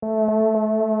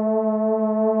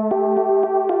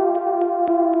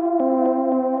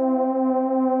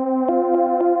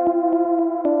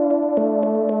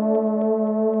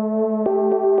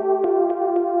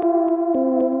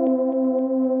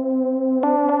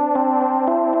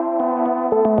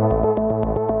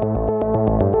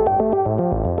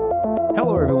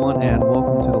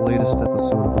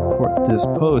this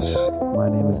post. My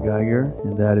name is Geiger,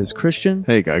 and that is Christian.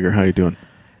 Hey, Geiger, how you doing?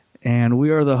 And we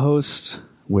are the hosts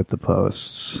with the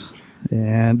posts.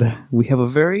 And we have a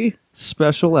very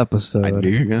special episode. I knew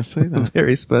you were going to say A that.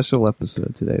 very special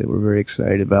episode today that we're very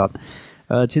excited about.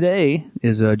 Today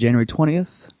is January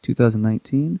 20th,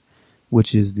 2019,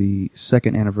 which is the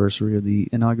second anniversary of the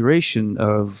inauguration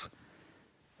of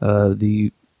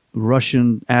the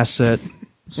Russian asset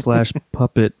 /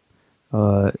 puppet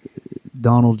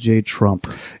Donald J. Trump.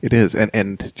 It is,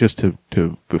 and just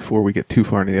to before we get too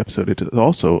far into the episode, it is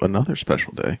also another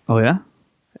special day. Oh, yeah?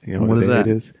 You know What is day that?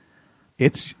 It is?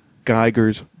 It's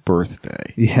Geiger's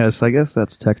birthday. Yes, I guess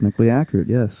that's technically accurate,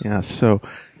 yes. Yeah, so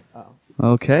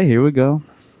Okay, here we go.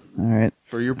 All right.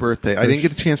 for your birthday, I didn't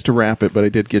get a chance to wrap it, but I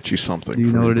did get you something. Do you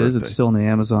for know your what it is? birthday. It's still in the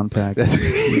Amazon package.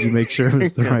 Did you make sure it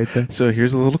was the right thing? So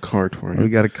here's a little card for We you.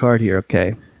 got a card here.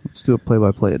 Okay, let's do a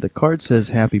play-by-play. The card says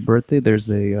 "Happy Birthday." There's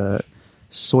a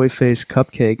soy face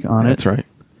cupcake on That's it, right.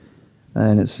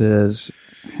 and it says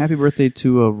 "Happy Birthday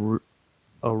to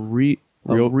a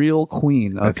real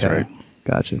queen." Okay, That's right.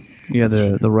 Gotcha. Yeah,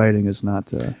 the writing is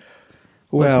not.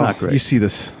 Well, not great. you see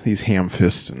these ham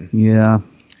fists, and Yeah.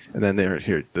 then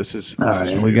here. This is All this is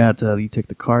right. for We you. got. You take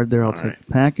the card there. I'll All take right.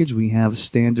 the package. We have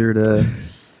standard.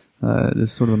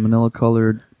 This sort of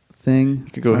manila-colored thing.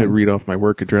 You can go ahead and read off my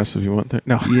work address if you want. There.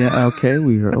 No. Yeah, okay.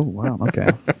 Oh, wow. Okay.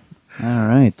 All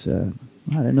right.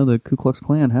 I didn't know the Ku Klux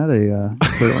Klan had a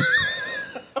clear one.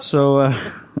 So,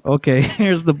 okay,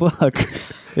 here's the book.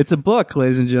 It's a book,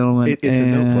 ladies and gentlemen. It's a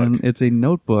and notebook. It's a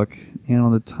notebook. And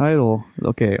on the title,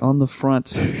 okay, on the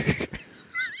front,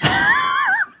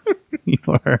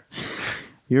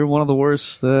 you're one of the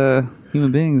worst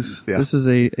human beings. Yeah. This is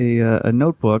a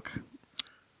notebook.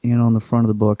 And on the front of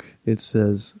the book, it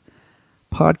says,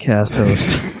 podcast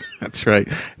host. That's right.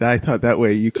 I thought that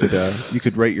way you could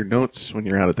write your notes when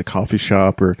you're out at the coffee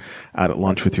shop or out at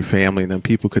lunch with your family, and then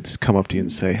people could just come up to you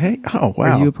and say, "Hey, oh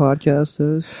wow, Are you a podcast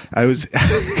host? I was."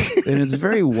 And it's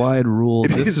very wide ruled.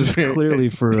 It This is is very- clearly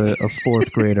for a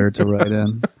fourth grader to write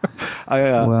in. I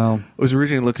Wow. was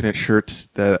originally looking at shirts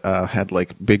that had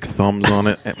like big thumbs on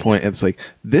it at point. It's like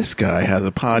this guy has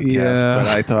a podcast, Yeah. but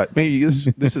I thought maybe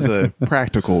this is a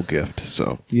practical gift.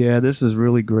 So Yeah, this is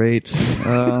really great.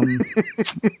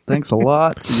 Thanks a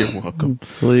lot. you're welcome.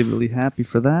 Really, really happy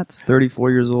for that. 34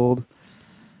 years old.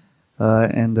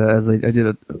 And as I did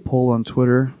a poll on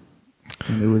Twitter,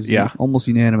 and it was Yeah. almost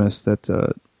unanimous that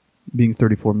being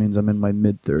 34 means I'm in my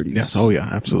mid-30s. Yes. Oh yeah,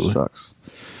 Which absolutely. sucks.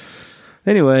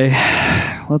 Anyway,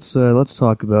 let's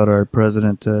talk about our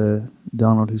president,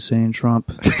 Donald Hussein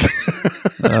Trump.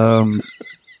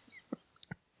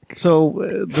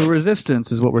 So the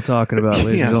resistance is what we're talking about,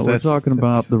 ladies Yes, and gentlemen. We're that's- talking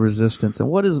about the resistance. And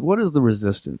what is the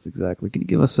resistance exactly? Can you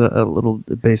give us a little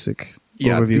basic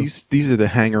Yeah, overview? these are the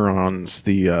hanger-ons,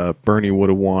 the Bernie would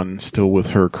have won, still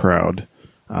with her crowd,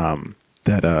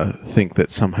 that think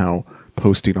that somehow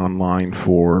posting online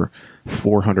for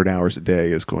 400 hours a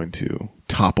day is going to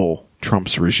topple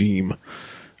Trump's regime.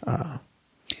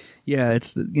 Yeah,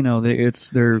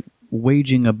 they're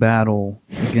waging a battle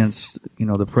against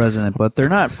the president, but they're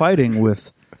not fighting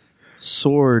with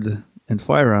sword and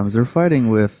firearms. They're fighting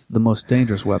with the most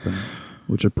dangerous weapon,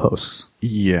 which are posts,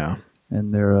 Yeah.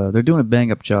 and they're doing a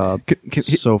bang up job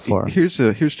so far. Here's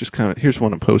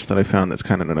one post that I found that's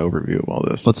kind of an overview of all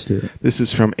this. Let's do it. This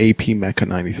is from AP Mecca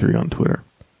 93 on Twitter.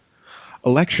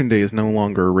 Election day is no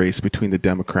longer a race between the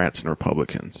Democrats and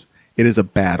Republicans. It is a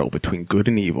battle between good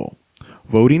and evil.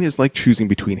 Voting is like choosing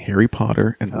between Harry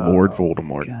Potter and Lord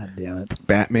Voldemort, God damn it!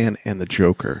 Batman and the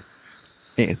Joker,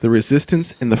 and the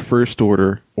Resistance and the First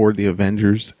Order, or the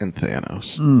Avengers and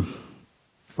Thanos.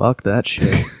 Fuck that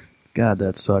shit. God,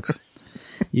 that sucks.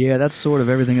 Yeah, that's sort of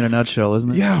everything in a nutshell, isn't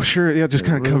it? Yeah, sure. Yeah, just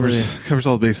kind of Really? covers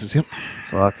all the bases. Yep.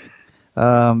 Fuck.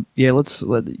 Yeah,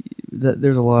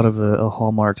 there's a lot of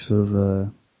hallmarks of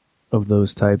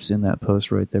those types in that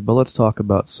post right there. But let's talk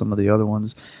about some of the other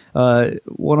ones.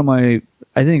 One of my,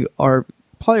 I think,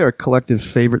 probably our collective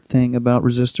favorite thing about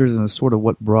resistors, and sort of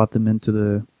what brought them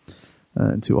into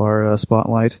our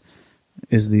spotlight,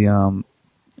 is the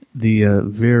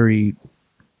very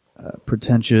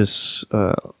pretentious,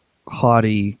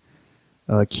 haughty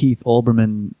Keith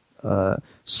Olbermann.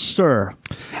 Sir,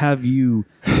 have you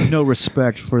no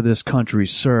respect for this country,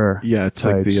 sir? Yeah, it's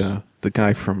types. like the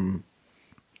guy from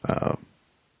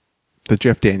the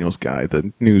Jeff Daniels guy,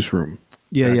 the Newsroom.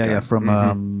 Yeah, That yeah, guy. yeah.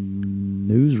 From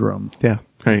Newsroom. Yeah,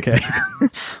 right. Okay.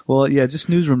 Well, yeah, just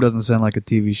Newsroom doesn't sound like a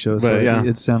TV show, so But, yeah.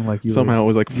 it sounded like you Somehow it were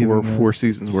was like giving four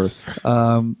seasons worth.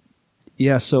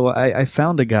 Yeah, so I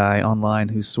found a guy online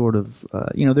who's sort of,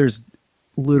 there's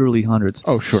literally hundreds.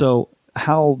 Oh, sure. So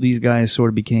how these guys sort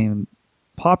of became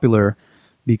popular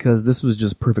because this was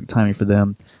just perfect timing for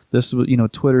them. This was,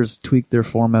 Twitter's tweaked their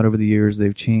format over the years.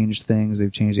 They've changed things.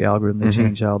 They've changed the algorithm. They've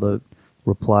changed how the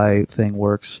reply thing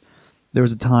works. There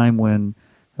was a time when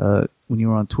you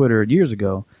were on Twitter years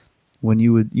ago, when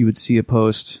you would see a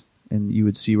post and you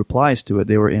would see replies to it.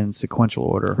 They were in sequential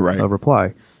order of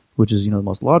reply, which is the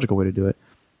most logical way to do it.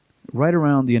 Right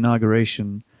around the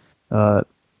inauguration,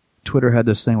 Twitter had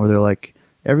this thing where they're like,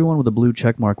 everyone with a blue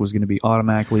check mark was going to be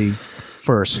automatically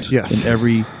first in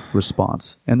every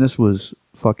response. And this was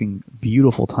fucking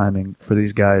beautiful timing for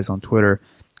these guys on Twitter,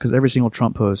 because every single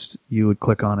Trump post, you would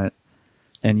click on it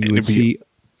and you would see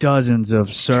dozens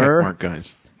of "Sir, checkmark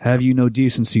guys. Have you no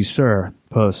decency, sir?"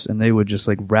 posts, and they would just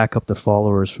like rack up the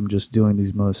followers from just doing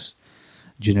these most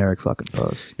generic fucking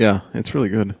posts. Yeah, it's really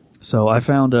good. So I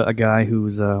found a guy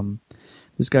who's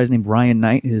this guy's named Ryan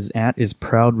Knight. His @ is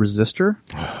Proud Resistor.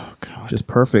 Oh God, just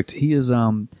perfect. He is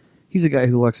he's a guy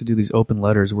who likes to do these open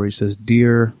letters where he says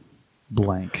 "Dear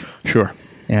blank." Sure.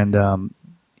 And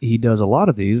he does a lot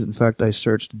of these. In fact, I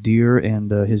searched "Dear"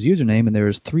 and his username, and there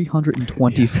is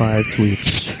 325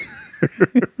 tweets.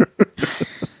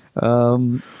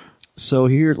 So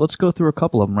here, let's go through a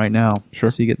couple of them right now,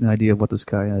 Sure. so you get an idea of what this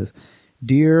guy is.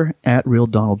 "Dear @real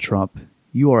Donald Trump,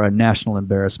 you are a national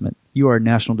embarrassment. You are a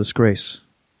national disgrace.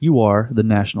 You are the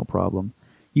national problem.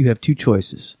 You have two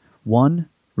choices. 1,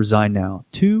 resign now.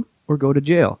 2, or go to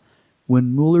jail.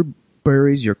 When Mueller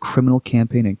buries your criminal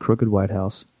campaign in crooked White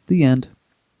House, the end."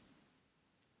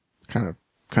 Kind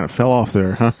of fell off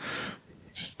there, huh?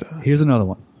 Just Here's another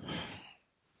one.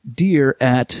 "Dear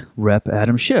 @Rep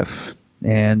Adam Schiff."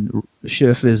 And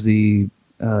Schiff is the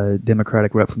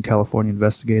Democratic rep from California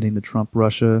investigating the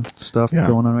Trump-Russia stuff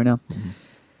going on right now. Mm-hmm.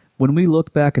 "When we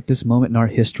look back at this moment in our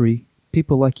history,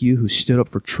 people like you who stood up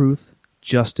for truth,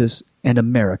 justice, and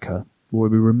America will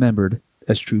be remembered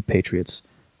as true patriots.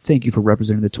 Thank you for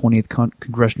representing the 20th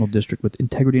Congressional District with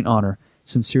integrity and honor.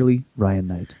 Sincerely, Ryan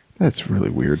Knight." That's really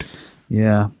weird.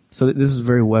 Yeah. So this is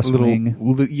very West Wing.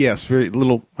 Yes, very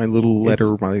little. My little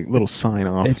letter, my little sign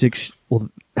off. It's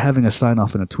having a sign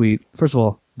off in a tweet. First of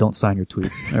all, don't sign your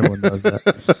tweets. Everyone does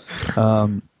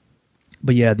that.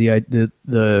 But yeah,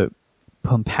 the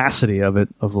pumpacity of it,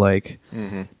 of like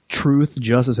truth,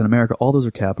 justice, and America. All those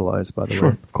are capitalized, by the way.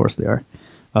 Of course they are.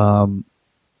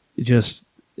 Just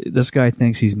this guy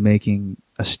thinks he's making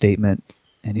a statement,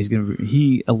 and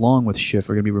he along with Schiff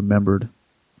are going to be remembered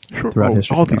throughout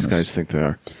history. All these guys think they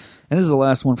are. And this is the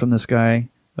last one from this guy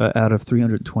out of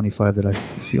 325 that I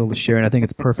feel to share, and I think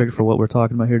it's perfect for what we're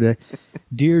talking about here today.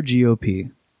 "Dear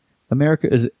GOP, America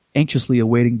is anxiously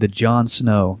awaiting the Jon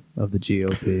Snow of the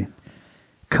GOP.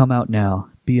 Come out now,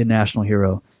 be a national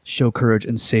hero, show courage,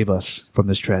 and save us from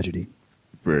this tragedy."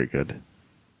 Very good.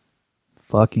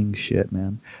 Fucking shit,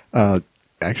 man.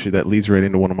 Actually, that leads right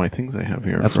into one of my things I have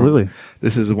here. Absolutely.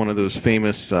 This is one of those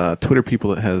famous Twitter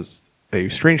people that has a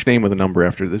strange name with a number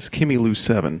after this. Kimmy Lou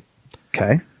 7.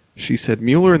 Okay. She said,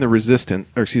 Mueller and the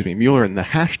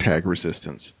hashtag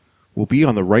resistance will be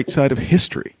on the right side of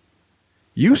history.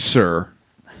 You, sir,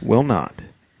 will not.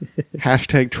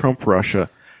 Hashtag Trump Russia.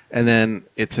 And then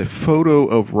it's a photo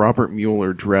of Robert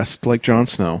Mueller dressed like Jon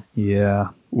Snow. Yeah.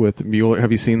 With Mueller.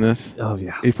 Have you seen this? Oh,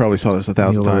 yeah. You probably saw this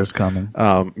 1,000 times. Mueller is coming.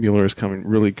 Mueller is coming.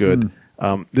 Really good.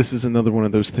 This is another one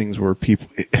of those things where people...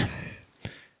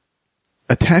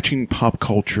 attaching pop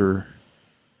culture,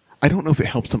 I don't know if it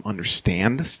helps them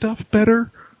understand stuff better.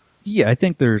 Yeah, I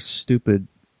think they're stupid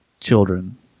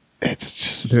children. It's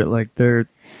just... I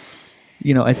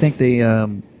think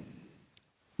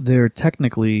they're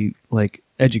technically like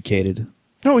educated.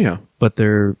 Oh yeah, but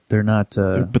they're not.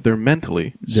 But they're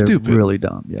mentally they're stupid. Really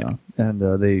dumb. Yeah, and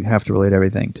they have to relate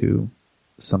everything to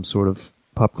some sort of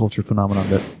pop culture phenomenon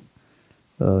that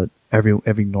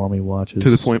every normie watches.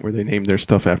 To the point where they named their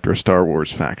stuff after a Star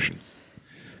Wars faction.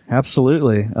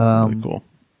 Absolutely. Really cool.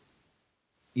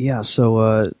 Yeah.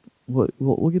 So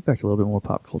we'll get back to a little bit more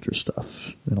pop culture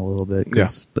stuff in a little bit. Yeah.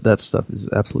 But that stuff is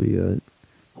absolutely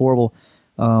horrible.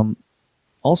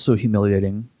 Also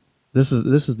humiliating. This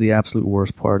is the absolute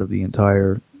worst part of the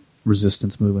entire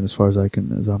resistance movement, as far as I'm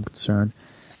concerned.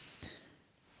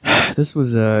 This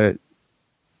was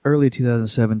early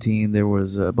 2017. There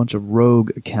was a bunch of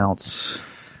rogue accounts.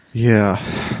 Yeah,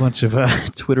 a bunch of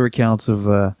Twitter accounts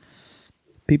of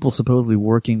people supposedly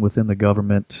working within the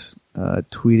government,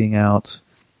 tweeting out,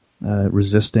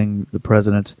 resisting the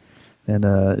president. And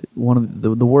one of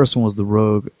the worst one was the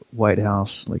rogue White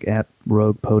House, like at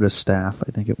rogue POTUS staff,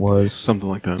 I think it was something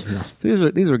like that. Yeah. So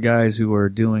these are guys who are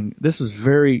doing this. Was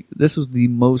the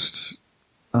most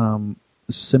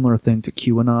similar thing to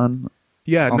QAnon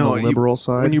Yeah, on no, the liberal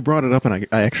side. When you brought it up, and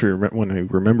I actually when I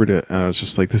remembered it, I was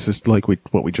just like, this is like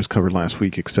what we just covered last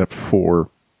week, except for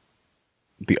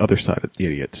the other side of the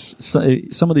idiots. So,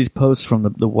 some of these posts from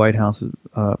the White House,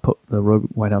 the Rogue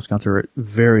White House concert, are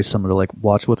very similar to like,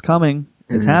 watch what's coming.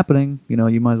 It's happening. You know,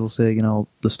 you might as well say, you know,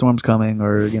 the storm's coming,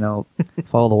 or, you know,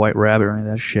 follow the white rabbit or any of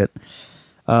that shit.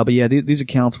 But yeah, these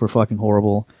accounts were fucking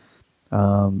horrible.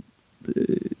 They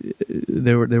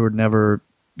were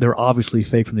obviously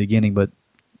fake from the beginning, but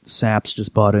saps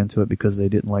just bought into it because they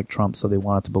didn't like Trump, so they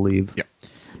wanted to believe. Yeah.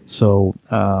 So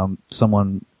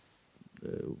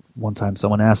one time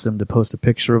someone asked them to post a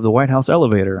picture of the White House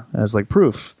elevator as like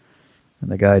proof,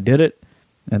 and the guy did it,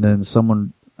 and then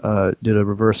someone did a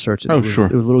reverse search. And sure.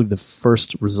 It was literally the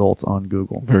first result on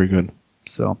Google. Very good.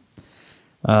 So,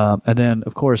 and then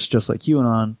of course, just like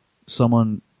QAnon,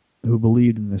 someone who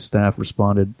believed in the staff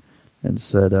responded and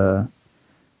said,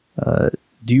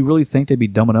 do you really think they'd be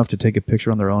dumb enough to take a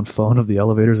picture on their own phone of the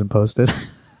elevators and post it?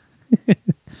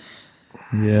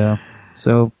 Yeah.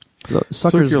 So,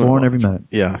 suckers born every minute.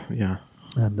 Yeah, yeah.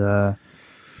 And,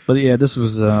 but yeah, this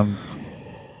was, the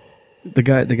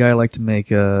guy liked to make,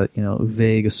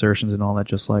 vague assertions and all that,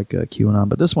 just like QAnon.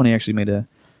 But this one, he actually made a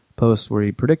post where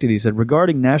he predicted, he said,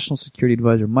 regarding National Security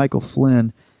Advisor Michael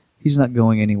Flynn, he's not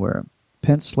going anywhere.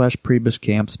 Pence/Priebus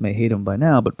camps may hate him by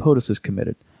now, but POTUS is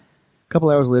committed. A couple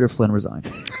hours later, Flynn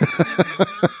resigned.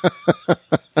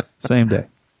 Same day.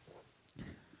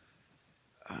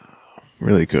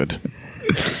 Really good.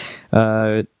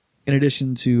 In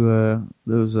addition to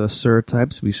those Sir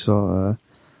types, we saw a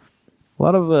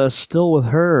lot of still with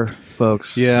her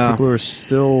folks. Yeah. People who are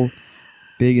still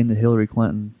big into Hillary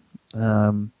Clinton.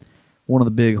 One of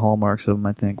the big hallmarks of them,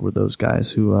 I think, were those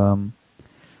guys who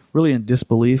really in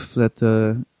disbelief that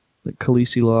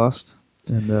Khaleesi lost.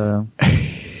 And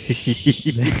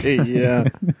yeah.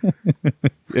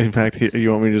 In fact,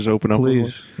 you want me to just open up?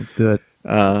 Please, let's do it.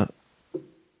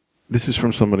 This is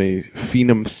from somebody,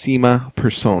 Phenomsema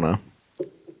Persona,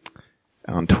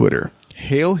 on Twitter.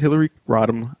 Hail Hillary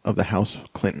Rodham of the House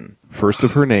of Clinton, first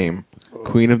of her name,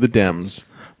 Queen of the Dems,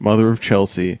 Mother of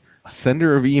Chelsea,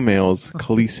 Sender of emails,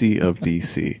 Khaleesi of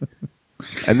DC.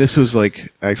 And this was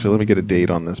like, actually, let me get a date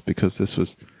on this, because this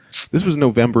was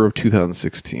November of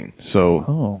 2016. So,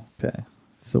 oh, okay.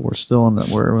 So we're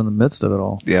in the midst of it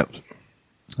all. Yeah.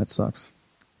 That sucks.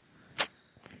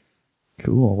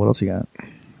 Cool. What else you got?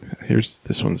 Here's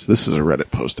this one's. This is a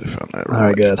Reddit post I found. That all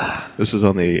right, good. This is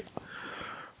on the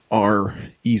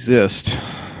resist,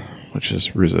 which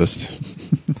is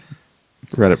resist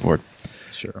Reddit board.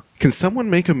 Sure. Can someone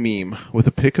make a meme with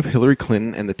a pic of Hillary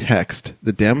Clinton and the text,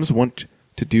 "The Dems want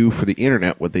to do for the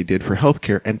internet what they did for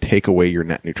healthcare and take away your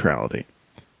net neutrality"?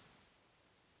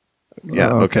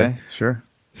 Yeah. Okay. Sure.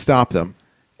 Stop them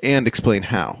and explain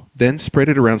how. Then spread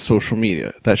it around social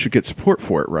media. That should get support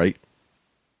for it, right?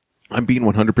 I'm being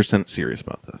 100% serious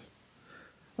about this.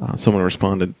 Someone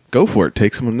responded, "Go for it.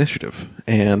 Take some initiative."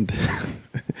 And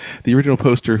the original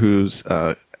poster, whose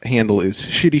handle is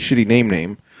shitty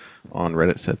name on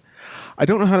Reddit, said, "I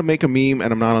don't know how to make a meme,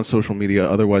 and I'm not on social media.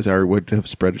 Otherwise, I would have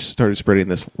started spreading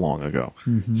this long ago."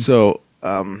 Mm-hmm. So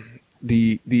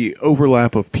the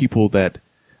overlap of people that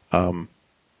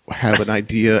have an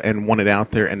idea and want it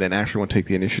out there, and then actually want to take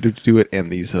the initiative to do it,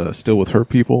 and these still with her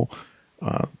people,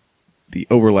 the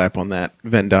overlap on that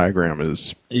Venn diagram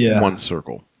is one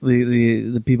circle.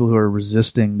 The people who are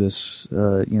resisting this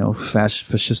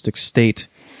fascistic state,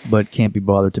 but can't be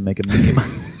bothered to make a meme.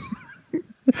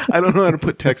 I don't know how to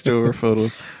put text over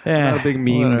photos. I'm not a big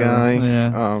meme guy.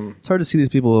 Yeah. It's hard to see these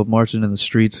people marching in the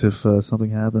streets if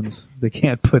something happens. They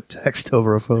can't put text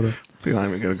over a photo. I'm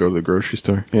going to go to the grocery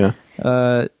store. Yeah.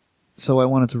 So I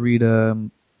wanted to read. There's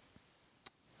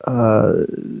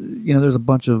a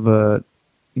bunch of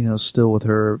still with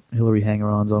her Hillary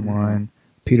hanger-ons online. Mm-hmm.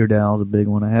 Peter Dowell's a big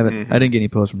one. I didn't get any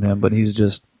posts from him, but he's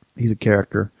a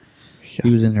character. Yeah. He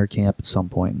was in her camp at some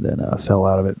point, and then fell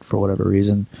out of it for whatever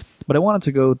reason. But I wanted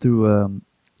to go through.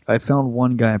 I found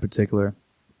one guy in particular.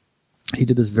 He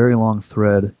did this very long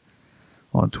thread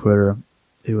on Twitter.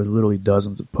 It was literally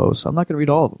dozens of posts. I'm not going to read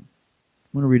all of them.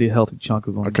 I'm going to read a healthy chunk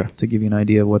of them to give you an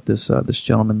idea of what this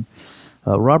gentleman,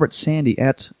 Robert Sandy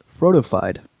at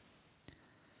Frodofied.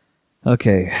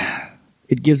 Okay,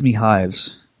 it gives me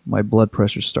hives. My blood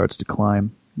pressure starts to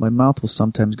climb. My mouth will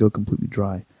sometimes go completely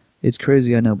dry. It's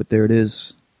crazy, I know, but there it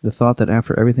is. The thought that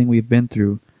after everything we've been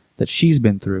through, that she's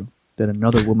been through, that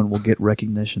another woman will get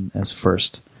recognition as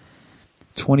first.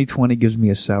 2020 gives me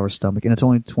a sour stomach, and it's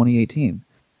only 2018.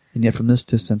 And yet from this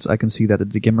distance, I can see that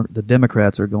the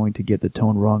Democrats are going to get the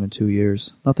tone wrong in 2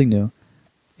 years. Nothing new.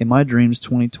 In my dreams,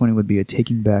 2020 would be a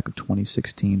taking back of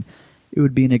 2016. It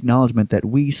would be an acknowledgement that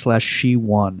we/she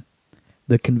won.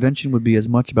 The convention would be as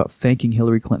much about thanking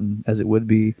Hillary Clinton as it would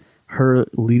be her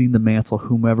leading the mantle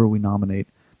whomever we nominate.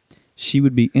 She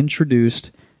would be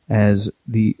introduced as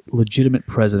the legitimate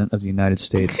president of the United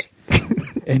States,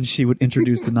 and she would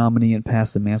introduce the nominee and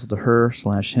pass the mantle to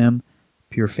her/him.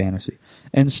 Pure fantasy.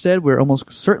 Instead, we're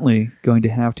almost certainly going to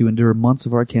have to endure months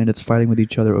of our candidates fighting with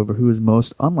each other over who is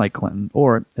most unlike Clinton,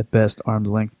 or, at best,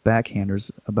 arm's-length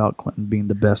backhanders about Clinton being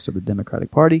the best of the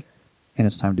Democratic Party, and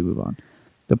it's time to move on.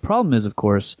 The problem is, of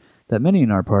course, that many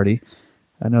in our party,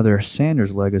 another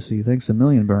Sanders legacy, thanks a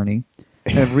million, Bernie,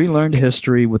 have relearned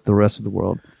history with the rest of the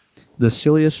world. The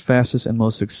silliest, fastest, and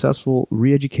most successful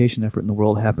re-education effort in the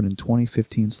world happened in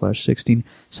 2015/16.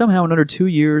 Somehow, in under 2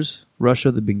 years,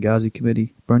 Russia, the Benghazi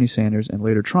Committee, Bernie Sanders, and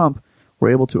later Trump were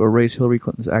able to erase Hillary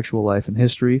Clinton's actual life and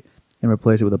history and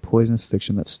replace it with a poisonous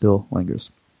fiction that still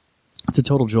lingers. It's a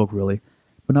total joke, really,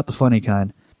 but not the funny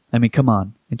kind. I mean, come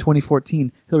on. In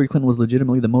 2014, Hillary Clinton was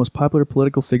legitimately the most popular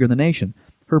political figure in the nation.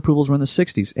 Her approvals were in the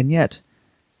 60s, and yet,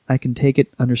 I can take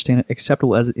it, understand it,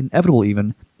 acceptable as inevitable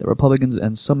even, that Republicans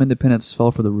and some independents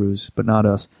fell for the ruse, but not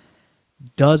us.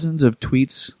 Dozens of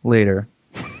tweets later,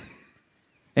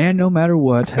 and no matter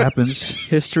what happens,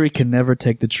 history can never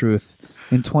take the truth.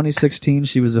 In 2016,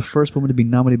 she was the first woman to be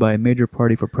nominated by a major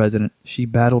party for president. She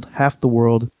battled half the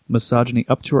world, misogyny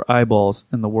up to her eyeballs,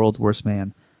 and the world's worst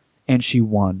man. And she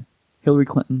won. Hillary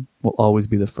Clinton will always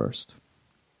be the first.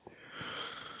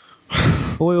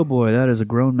 Boy, oh boy, that is a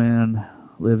grown man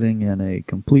living in a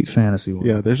complete fantasy world.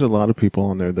 Yeah, there's a lot of people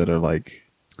on there that are like,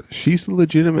 she's the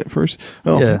legitimate first.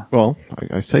 Oh, Yeah. well,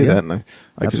 I say that, and I can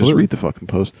just Absolutely. read the fucking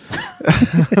post.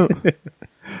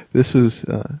 This is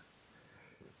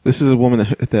a woman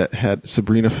that had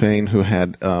Sabrina Fain, who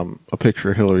had a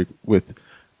picture of Hillary with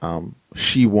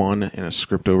 "she won" and a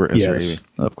script over Ezra Avey. Yes,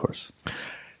 of course.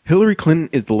 Hillary Clinton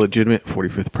is the legitimate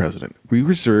 45th president. We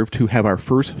reserve to have our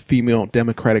first female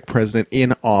Democratic president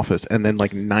in office, and then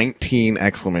like 19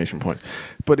 exclamation points.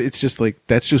 But it's just like,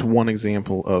 that's just one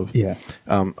example of. Yeah.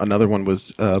 Another one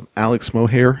was Alex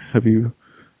Mohair. Have you?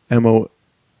 Mohager.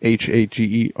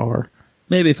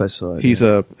 Maybe if I saw it. He's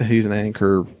an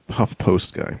anchor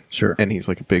HuffPost guy. Sure. And he's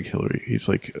like a big Hillary. He's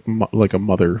like a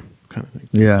mother kind of thing.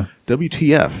 Yeah.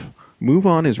 WTF.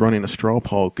 MoveOn is running a straw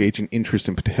poll gauging interest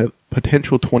in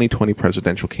potential 2020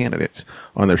 presidential candidates.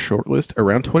 On their shortlist,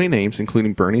 around 20 names,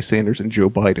 including Bernie Sanders and Joe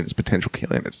Biden as potential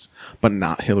candidates, but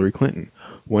not Hillary Clinton.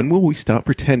 When will we stop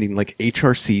pretending like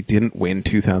HRC didn't win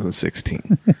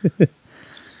 2016?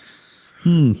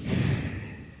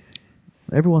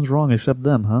 Everyone's wrong except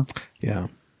them, huh? Yeah.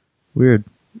 Weird.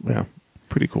 Yeah.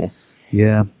 Pretty cool.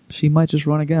 Yeah. She might just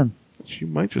run again. She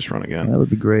might just run again. That would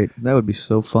be great. That would be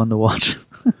so fun to watch.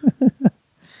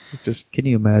 Just Can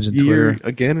you imagine year Twitter?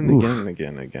 again and Oof. again and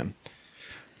again and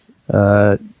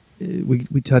again.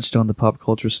 We touched on the pop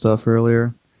culture stuff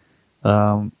earlier.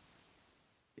 I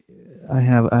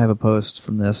have a post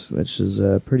from this which is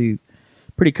pretty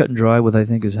cut and dry with, I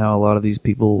think, is how a lot of these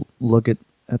people look at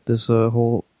this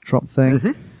whole Trump thing.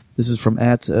 Mm-hmm. This is from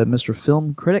Mr.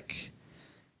 Film Critic.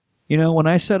 You know, when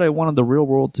I said I wanted the real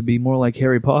world to be more like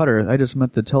Harry Potter, I just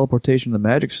meant the teleportation and the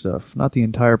magic stuff, not the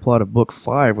entire plot of Book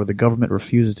 5 where the government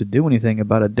refuses to do anything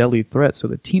about a deadly threat, so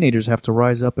the teenagers have to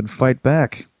rise up and fight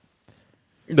back.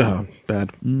 Bad.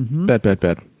 Mm-hmm.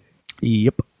 Bad.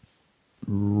 Yep.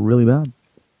 Really bad.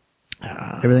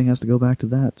 Everything has to go back to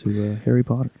that, to Harry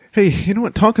Potter. Hey, you know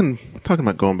what? Talking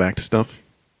about going back to stuff.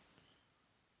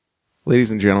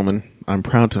 Ladies and gentlemen, I'm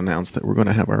proud to announce that we're going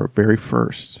to have our very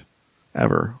first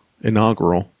ever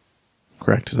inaugural,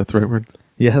 correct? Is that the right word?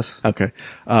 Yes. Okay.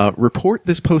 Report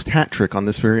this post hat trick on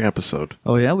this very episode.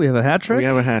 Oh, yeah? We have a hat trick? We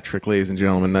have a hat trick, ladies and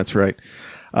gentlemen. That's right.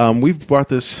 We've brought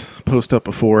this post up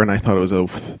before, and I thought it was a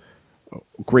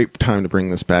great time to bring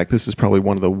this back. This is probably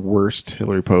one of the worst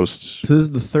Hillary posts. So this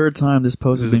is the third time this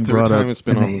post has been brought up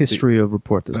in the history of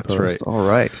Report This That's Post. right. All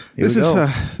right. Here This we go.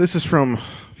 this is from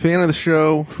fan of the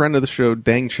show, friend of the show,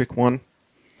 Dang Chick One.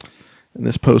 And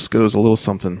this post goes a little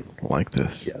something like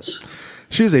this. Yes.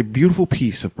 She is a beautiful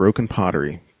piece of broken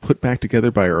pottery, put back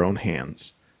together by her own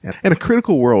hands. And a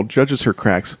critical world judges her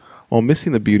cracks while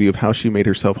missing the beauty of how she made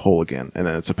herself whole again. And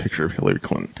then it's a picture of Hillary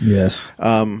Clinton. Yes.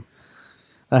 A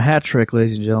hat trick,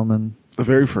 ladies and gentlemen. The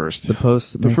very first. The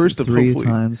post that the makes first it of 3 hopefully.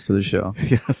 times to the show.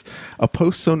 Yes. A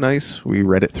post so nice, we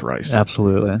read it thrice.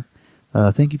 Absolutely.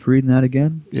 Thank you for reading that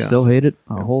again. Yes. Still hate it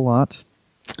a whole lot.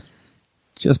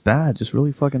 Just bad. Just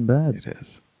really fucking bad. It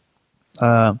is.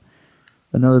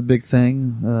 Another big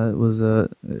thing was,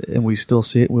 and we still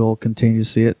see it, we'll continue to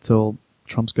see it till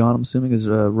Trump's gone, I'm assuming, is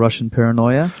Russian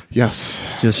paranoia. Yes.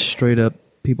 Just straight up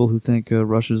people who think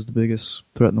Russia's the biggest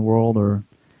threat in the world, or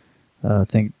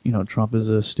think Trump is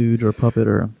a stooge or a puppet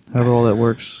or however all that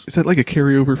works. Is that like a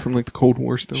carryover from like the Cold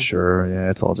War still? Sure, yeah,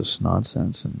 it's all just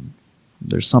nonsense, and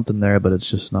there's something there, but it's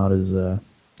just not as. I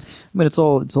mean, it's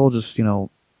all just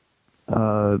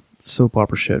soap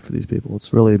opera shit for these people.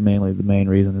 It's really mainly the main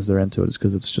reason is they're into it is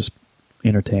because it's just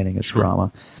entertaining. It's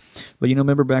drama. But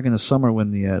remember back in the summer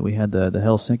when we had the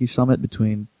Helsinki summit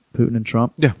between Putin and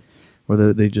Trump? Yeah.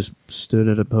 Where they just stood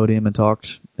at a podium and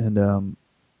talked, and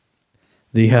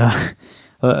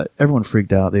everyone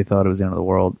freaked out. They thought it was the end of the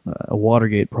world. A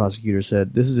Watergate prosecutor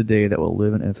said, "This is a day that will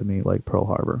live in infamy like Pearl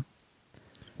Harbor."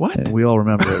 What? And we all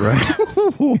remember it, right?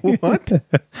 What?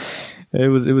 It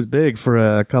was big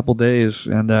for a couple days,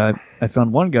 and I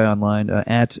found one guy online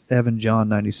at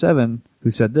EvanJohn97 who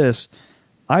said this: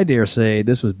 "I dare say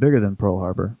this was bigger than Pearl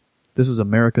Harbor. This was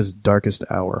America's darkest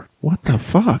hour." What the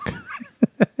fuck?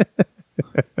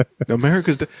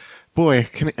 Boy,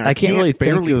 I can't really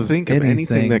barely think of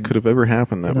anything that could have ever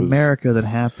happened that in was America that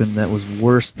happened that was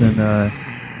worse than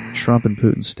Trump and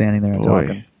Putin standing there and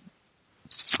talking.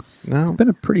 No, it's been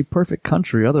a pretty perfect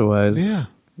country otherwise. Yeah,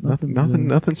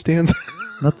 nothing stands.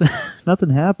 Nothing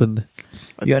happened.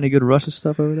 You got any good Russia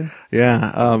stuff over there?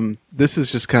 Yeah, this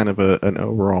is just kind of an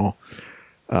overall.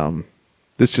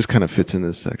 This just kind of fits in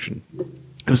this section.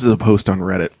 This is a post on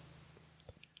Reddit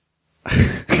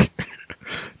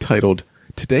titled,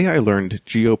 "Today I learned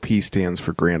GOP stands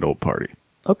for Grand Old Party."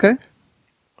 Okay.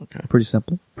 Pretty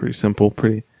simple.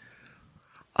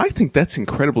 I think that's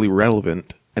incredibly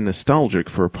relevant and nostalgic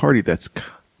for a party that's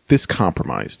this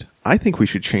compromised. I think we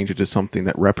should change it to something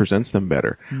that represents them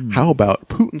better. How about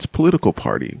Putin's political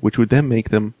party, which would then make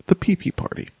them the PP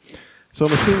party? So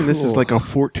I'm assuming this is like a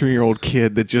 14-year-old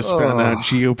kid that just found out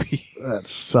GOP. That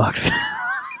sucks.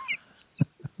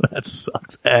 That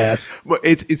sucks ass. But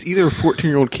it's either a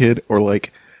 14-year-old kid or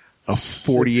like a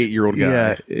 48-year-old guy.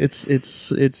 Yeah,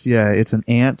 it's an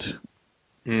aunt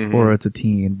or it's a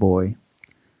teen boy.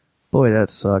 Boy, that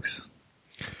sucks.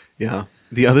 Yeah.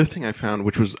 The other thing I found,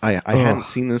 which was I hadn't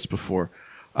seen this before,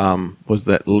 was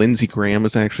that Lindsey Graham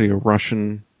is actually a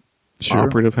Russian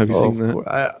operative. Have you seen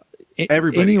that?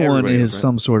 Anyone is right?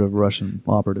 some sort of Russian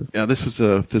operative. Yeah, this was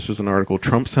an article.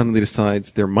 Trump suddenly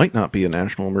decides there might not be a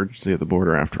national emergency at the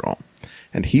border after all,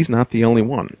 and he's not the only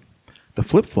one. The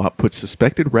flip-flop puts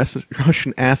suspected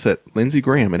Russian asset Lindsey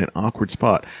Graham in an awkward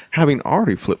spot, having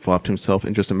already flip-flopped himself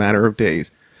in just a matter of days,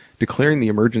 declaring the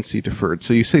emergency deferred.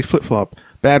 So you say flip-flop,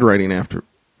 bad writing after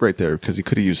right there, because he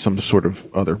could have used some sort of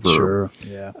other verb. Sure,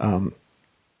 yeah.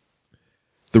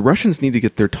 The Russians need to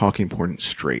get their talking points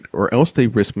straight, or else they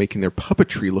risk making their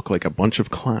puppetry look like a bunch of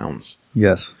clowns.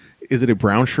 Yes. Is it a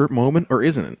brown shirt moment, or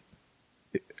isn't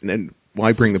it? And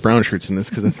why bring the brown shirts in this?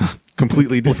 Because that's not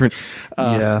completely different.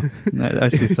 Yeah, I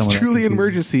see some of that. It's truly an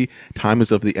emergency. Time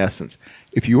is of the essence.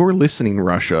 If you're listening,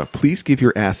 Russia, please give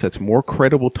your assets more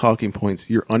credible talking points.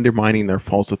 You're undermining their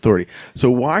false authority.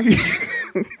 So why are you...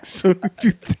 So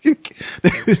you think...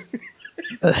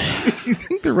 You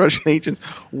think the Russian agents,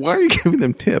 why are you giving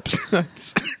them tips?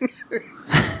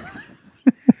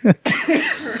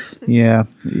 Yeah,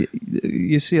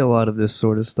 you see a lot of this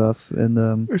sort of stuff,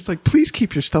 and it's like, please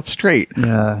keep your stuff straight.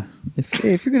 Yeah,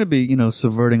 if you're going to be,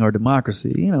 subverting our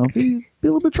democracy, be a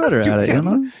little bit better at it.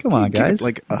 Come on, guys.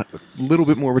 Like a little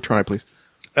bit more of a try, please.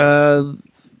 On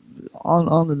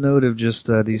the note of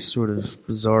just these sort of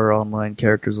bizarre online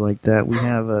characters like that, we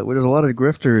have there's a lot of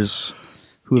grifters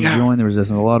who have joined the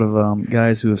resistance. A lot of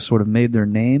guys who have sort of made their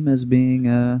name as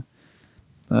being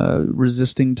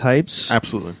resisting types.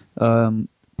 Absolutely.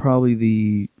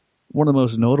 Probably one of the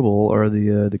most notable are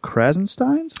the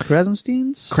Krasensteins.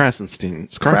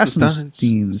 Let's go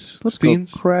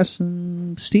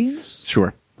Krasensteins.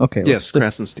 Sure. Okay. Yes,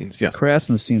 Krasensteins. Yes.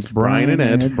 Krasensteins. Brian and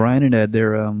Ed. Brian and Ed.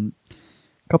 They're a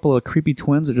couple of creepy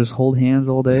twins that just hold hands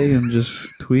all day and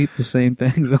just tweet the same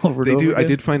things over and over again. I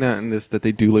did find out in this that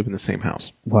they do live in the same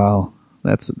house. Wow,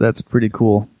 that's pretty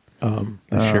cool. They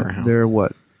share a house. They're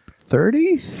what,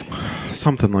 30?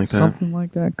 Something like that. Something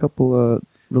like that. A couple of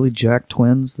really jacked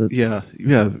twins that. Yeah,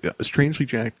 strangely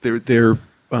jacked. They're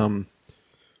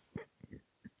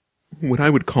what I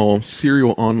would call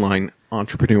serial online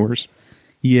entrepreneurs.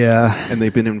 Yeah, and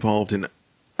they've been involved in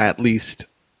at least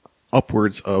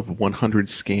upwards of 100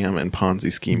 scam and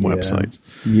Ponzi scheme websites.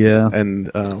 Yeah. And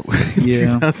in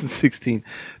 2016,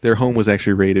 their home was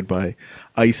actually raided by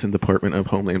ICE and Department of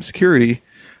Homeland Security,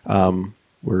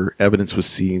 where evidence was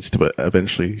seized, but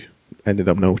eventually ended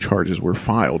up no charges were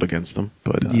filed against them.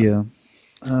 But they are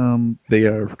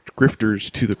grifters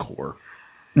to the core.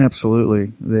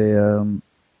 Absolutely. They're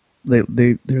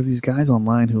these guys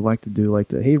online who like to do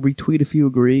hey, retweet if you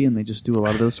agree, and they just do a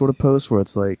lot of those sort of posts where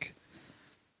it's like,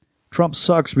 Trump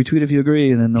sucks, retweet if you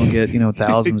agree, and then they'll get,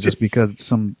 thousands just because it's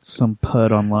some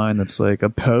pud online that's like,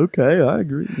 okay, I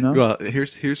agree, Well,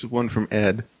 here's one from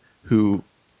Ed, who,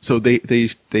 so they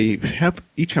have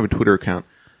each have a Twitter account.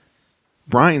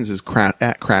 Brian's is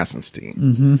at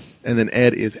Krasenstein, and then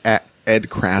Ed is at Ed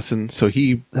Krasen. So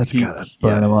that's gotta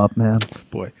burn him up, man.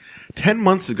 Boy, 10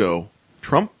 months ago,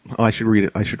 Trump. Oh, I should read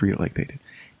it. I should read it like they did.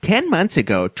 10 months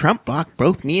ago, Trump blocked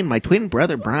both me and my twin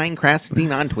brother Brian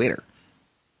Krasenstein on Twitter.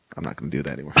 I'm not going to do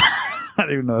that anymore. I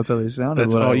don't even know that's how they sounded.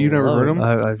 You never heard them?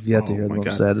 I've yet to hear them. I'm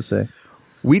sad to say.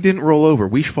 We didn't roll over.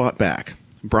 We fought back.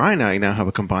 Brian and I now have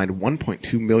a combined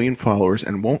 1.2 million followers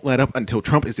and won't let up until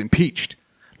Trump is impeached.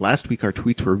 Last week, our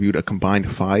tweets were reviewed a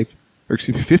combined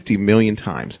 50 million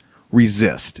times.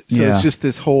 Resist. So it's just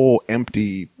this whole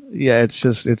empty. Yeah, it's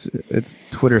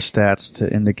Twitter stats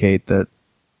to indicate that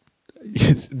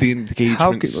it's the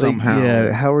engagement somehow.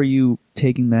 Yeah, how are you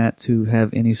taking that to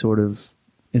have any sort of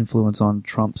influence on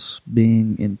Trump's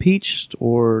being impeached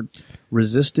or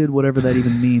resisted, whatever that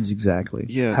even means exactly?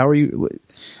 Yeah. How are you?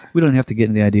 We don't have to get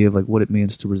into the idea of like what it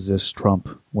means to resist Trump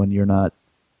when you're not.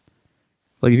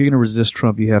 Like if you're going to resist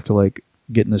Trump, you have to like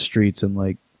get in the streets and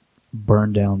like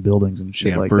burn down buildings and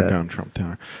shit like that. Yeah, burn down Trump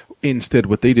Tower. Instead,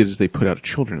 what they did is they put out a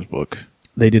children's book.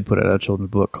 They did put out a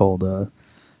children's book called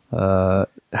 "How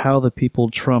the People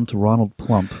Trumped Ronald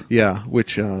Plump." Yeah,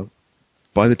 which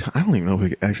by the time I don't even know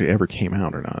if it actually ever came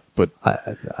out or not, but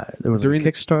there was a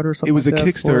Kickstarter or something. It was like a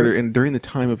Kickstarter, and during the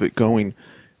time of it going,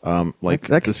 like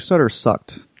that Kickstarter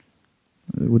sucked.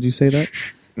 Would you say that?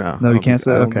 No, you can't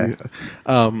say that. Okay.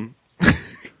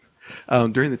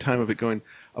 During the time of it going,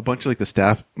 a bunch of like the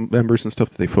staff members and stuff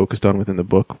that they focused on within the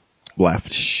book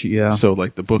left. Yeah. So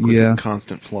like the book was in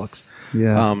constant flux.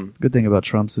 Yeah. Good thing about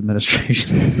Trump's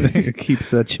administration, it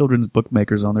keeps children's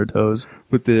bookmakers on their toes.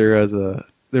 But there was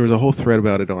a whole thread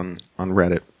about it on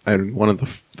Reddit, and one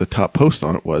of the top posts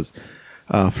on it was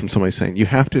from somebody saying, "You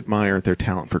have to admire their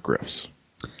talent for grifts."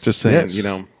 Just saying,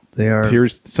 yes, they are.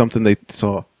 Here's something they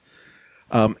saw.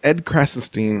 Ed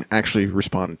Krasenstein actually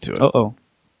responded to it.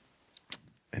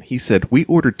 And he said, "We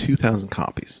ordered 2,000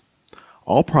 copies.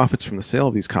 All profits from the sale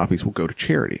of these copies will go to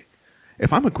charity.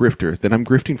 If I'm a grifter, then I'm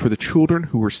grifting for the children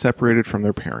who were separated from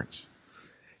their parents.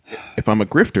 If I'm a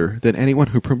grifter, then anyone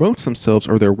who promotes themselves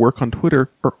or their work on Twitter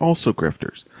are also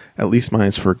grifters. At least mine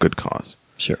is for a good cause."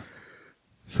 Sure.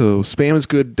 So Spam is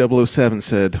Good 007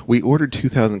 said, "We ordered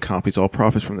 2,000 copies. All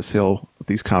profits from the sale of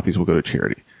these copies will go to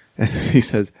charity." And he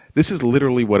says, "This is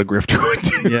literally what a grifter would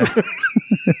do."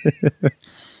 Yeah.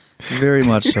 Very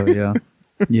much so, yeah.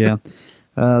 Yeah.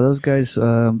 Those guys,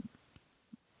 not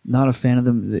a fan of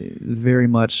them. Very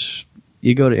much,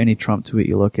 you go to any Trump tweet,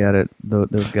 you look at it,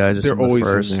 those guys are They're always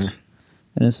first. in there.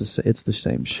 And it's the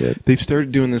same shit. They've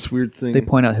started doing this weird thing. They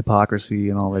point out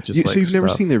hypocrisy and all that. So you've never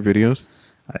seen their videos?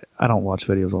 I don't watch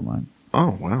videos online.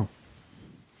 Oh, wow.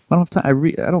 I don't have time. I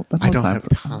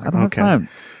don't have time.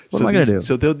 What am I going to do?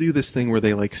 So they'll do this thing where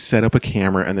they like set up a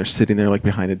camera and they're sitting there like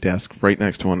behind a desk right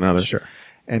next to one another. Sure.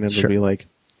 And then they'll be like,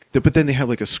 but then they have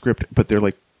like a script, but they're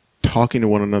like talking to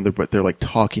one another, but they're like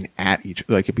talking at each,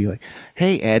 like it'd be like,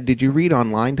 "Hey Ed, did you read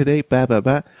online today? Bah, bah,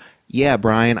 bah. Yeah,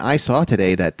 Brian, I saw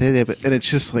today that," and it's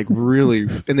just like really,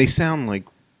 and they sound like,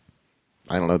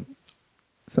 I don't know,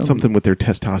 something with their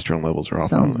testosterone levels are off.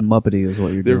 Sounds Muppety is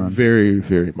what you're doing. They're very,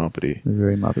 very Muppety. They're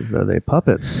very Muppety. Are they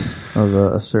puppets of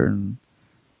a certain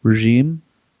regime?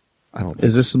 I don't think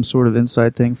Is this some sort of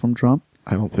inside thing from Trump?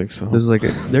 I don't think so. This is like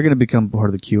they're going to become part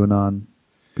of the QAnon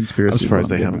conspiracy. I'm surprised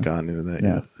they haven't gotten into that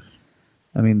yet.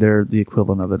 I mean, they're the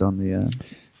equivalent of it on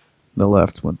the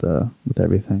left with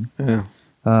everything. Yeah.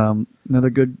 Another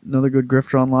good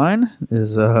grifter online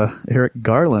is Eric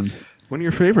Garland. One of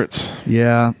your favorites.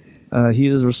 Yeah. He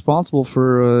is responsible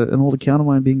for an old account of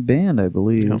mine being banned, I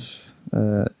believe.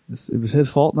 Yep. It was his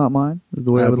fault, not mine, is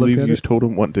the way I would look at it. I believe you told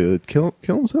him what, to kill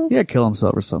himself? Yeah, kill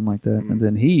himself or something like that. And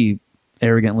then he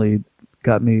arrogantly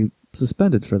got me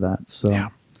suspended for that. So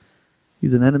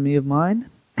he's an enemy of mine.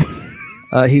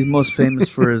 He's most famous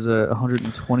for his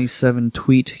 127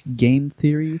 tweet game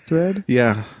theory thread.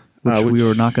 Yeah. Which we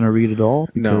were not going to read at all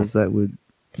because that would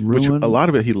ruin. Which a lot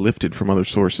of it he lifted from other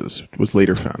sources, was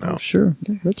later found out. Sure.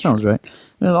 Yeah, that sounds right.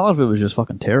 And a lot of it was just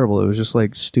fucking terrible. It was just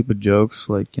like stupid jokes,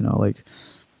 like, like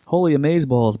holy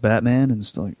amazeballs, Batman, and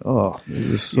stuff like,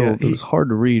 it was hard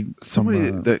to read.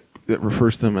 Somebody that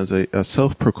refers to them as a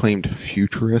self-proclaimed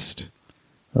futurist.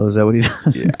 Oh, is that what he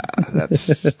does? Yeah,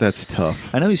 that's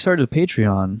tough. I know he started a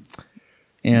Patreon,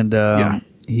 and the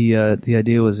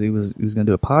idea was he was going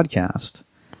to do a podcast.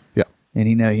 Yeah, and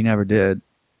he never did.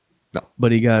 No,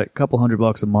 but he got a couple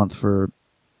 $100 a month for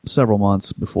several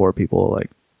months before people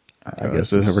I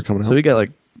guess is it ever coming out? So he got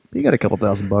like He got a couple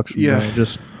 $1,000 from Yeah.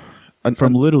 just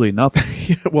from literally nothing.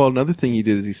 Yeah, well, another thing he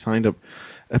did is he signed up.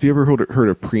 Have you ever heard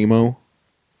of Primo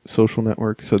social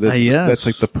network? So yes. that's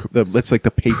like that's like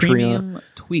the Patreon. Premium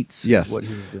tweets Yes. is what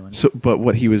he was doing. So, but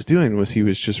what he was doing was he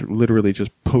was just literally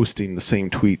just posting the same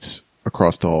tweets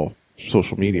across all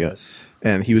social media, Yes.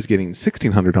 and he was getting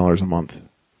 $1,600 a month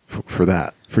for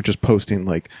that, for just posting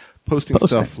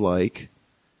stuff like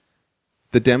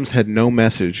the Dems had no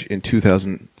message in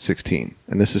 2016,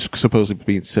 and this is supposedly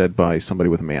being said by somebody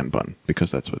with a man bun,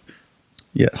 because that's what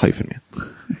Yes. hyphen man.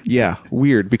 Yeah,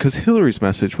 weird, because Hillary's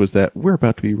message was that we're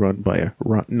about to be run by a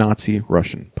Nazi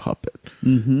Russian puppet.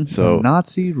 Mm-hmm. So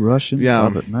Nazi Russian Yeah.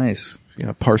 puppet. Nice.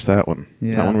 yeah, parse that one.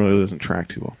 Yeah. That one really doesn't track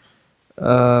too well.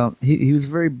 He was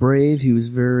very brave. He was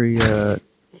very.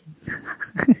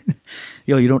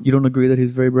 Yo, you don't agree that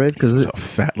he's very brave? Because It's a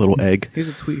fat little egg. here's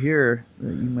a tweet here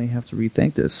that you may have to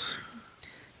rethink this,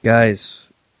 guys.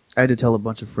 I had to tell a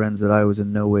bunch of friends that I was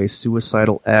in no way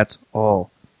suicidal at all.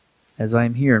 As I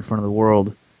am here in front of the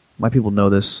world, my people know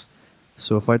this.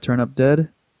 So if I turn up dead,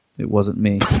 it wasn't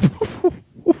me.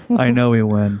 I know we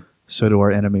win. So do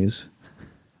our enemies.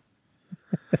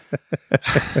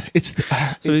 It's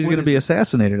So he's going to be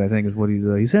assassinated, I think, is what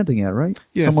he's hinting at, right?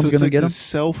 yeah. Someone's so it's going to like get him.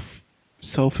 this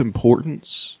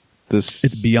self-importance. This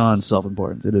It's beyond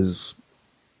self-importance. It is.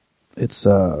 It's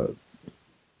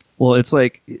well, it's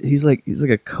like he's like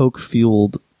a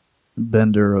coke-fueled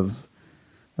bender of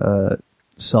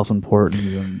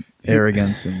self-importance and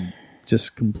arrogance and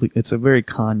just complete. It's a very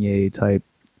Kanye type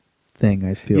thing.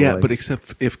 I feel yeah, like. but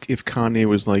except if Kanye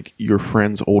was like your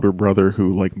friend's older brother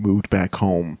who like moved back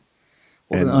home.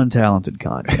 Well, an untalented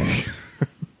Kanye.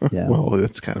 Yeah. Well,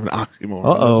 that's kind of an oxymoron.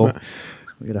 Uh-oh. That's not-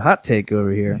 We got a hot take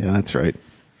over here. Yeah, that's right.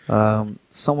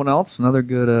 Someone else, another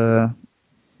good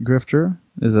grifter,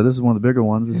 is this is one of the bigger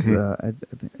ones. This is I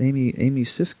think Amy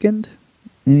Siskind.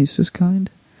 Amy Siskind.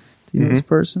 Do you know this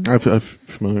person? I'm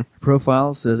familiar.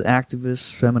 Profile says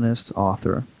activist, feminist,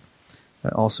 author,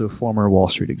 also former Wall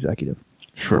Street executive.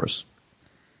 Sure. Of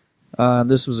course.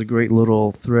 This was a great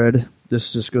little thread.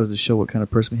 This just goes to show what kind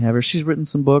of person we have here. She's written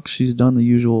some books. She's done the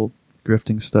usual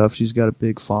grifting stuff. She's got a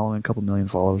big following, a couple million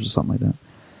followers or something like that.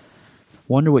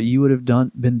 Wonder what you would have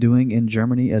been doing in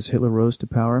Germany as Hitler rose to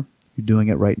power. You're doing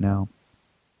it right now.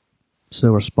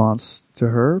 So response to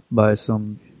her by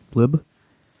some blib.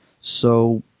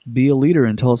 So be a leader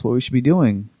and tell us what we should be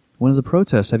doing. When is the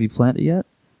protest? Have you planned it yet?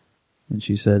 And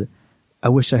she said, I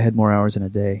wish I had more hours in a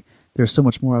day. There's so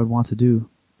much more I would want to do.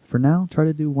 For now, try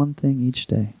to do one thing each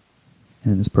day.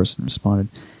 And this person responded,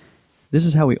 this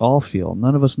is how we all feel.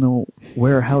 None of us know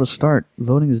where or how to start.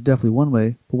 Voting is definitely one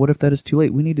way, but what if that is too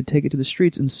late? We need to take it to the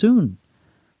streets, and soon.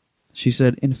 She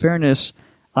said, in fairness,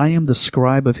 I am the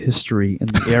scribe of history in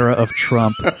the era of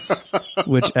Trump,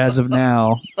 which as of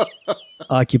now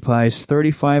occupies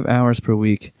 35 hours per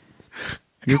week.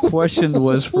 Your question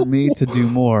was for me to do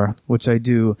more, which I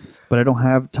do, but I don't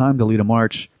have time to lead a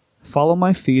march. Follow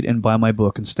my feed and buy my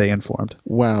book and stay informed.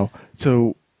 Wow.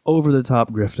 So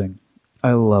Over-the-top grifting.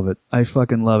 I love it. I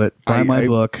fucking love it. Buy my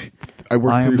book. I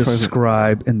work I am the 35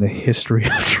 scribe in the history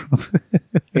of Trump.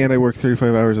 and I work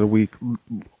 35 hours a week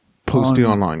posting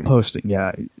online. Posting,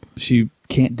 yeah. She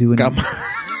can't do Got any my,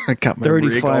 I got my rig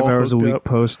 35 all hours a hooked week up.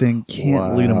 posting.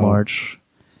 Can't lead a Wow. march.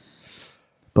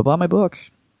 But buy my book.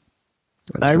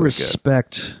 That's I really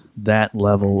respect that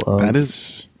level good. of That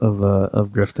is of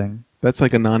grifting. that's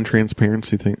like a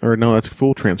non-transparency thing, or no, that's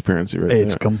full transparency right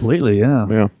It's there. completely, yeah.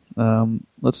 Yeah.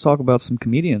 Let's talk about some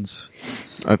comedians.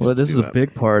 Let's Well, this do is a that.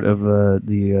 big part of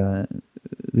the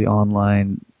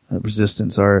online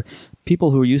resistance are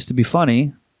people who used to be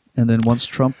funny, and then once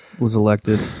Trump was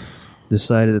elected,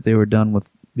 decided that they were done with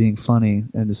being funny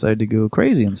and decided to go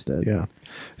crazy instead. Yeah.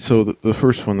 So the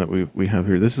first one that we have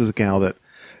here, this is a gal that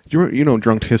you know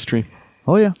Drunk History.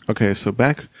 Oh yeah. Okay, so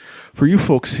back for you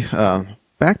folks,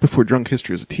 back before Drunk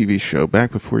History was a TV show,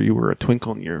 back before you were a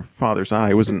twinkle in your father's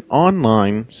eye, it was an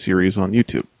online series on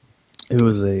YouTube. It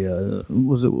was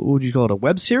what would you call it, a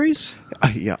web series?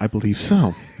 Yeah, I believe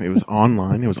so. It was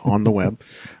online. It was on the web.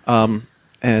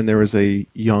 And there was a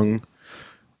young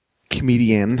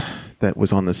comedian that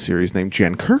was on this series named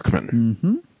Jen Kirkman.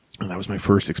 Mm-hmm. And that was my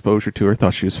first exposure to her. I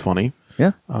thought she was funny.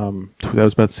 Yeah. That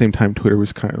was about the same time Twitter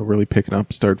was kind of really picking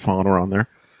up. Started following her on there.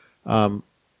 And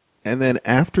then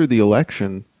after the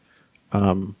election,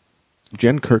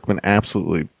 Jen Kirkman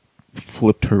absolutely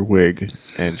flipped her wig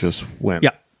and just went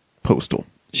postal.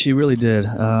 She really did.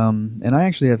 And I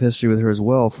actually have history with her as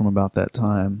well from about that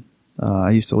time.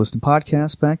 I used to listen to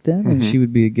podcasts back then, and she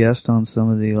would be a guest on some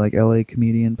of the like LA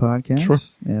comedian podcasts. Sure.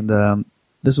 And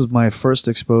this was my first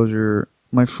exposure,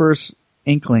 my first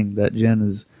inkling that Jen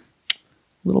is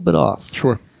little bit off.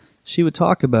 Sure. She would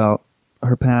talk about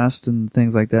her past and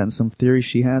things like that and some theories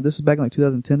she had. This is back in like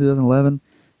 2010, 2011.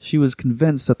 She was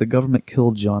convinced that the government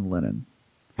killed John Lennon.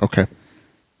 Okay.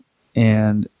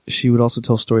 And she would also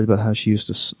tell stories about how she used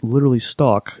to literally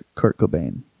stalk Kurt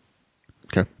Cobain.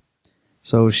 Okay.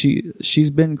 So she's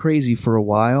been crazy for a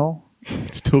while.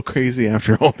 Still crazy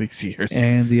after all these years.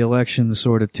 And the election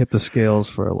sort of tipped the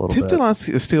scales for a little bit. Tipped a lot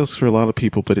of scales for a lot of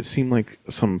people, but it seemed like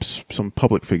some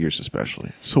public figures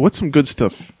especially. So what's some good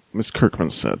stuff Miss Kirkman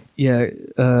said? Yeah,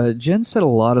 Jen said a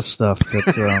lot of stuff.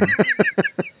 That's,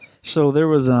 so there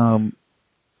was, do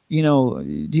you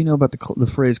know about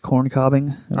the phrase corn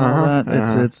cobbing and all that?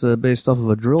 It's based off of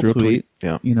a drill tweet.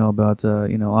 Yeah. About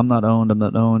I'm not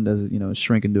owned as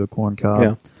shrink into a corn cob.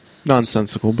 Yeah.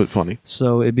 Nonsensical, but funny.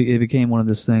 So it became one of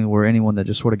this thing where anyone that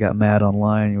just sort of got mad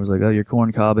online, he was like, "Oh, you're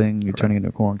corn cobbing. You're turning into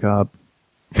a corn cob."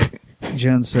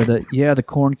 Jen said that, yeah, the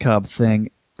corn cob thing,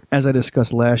 as I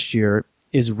discussed last year,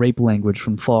 is rape language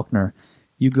from Faulkner.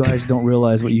 You guys don't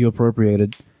realize what you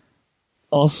appropriated.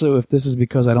 Also, if this is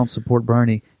because I don't support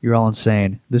Bernie, you're all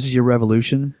insane. This is your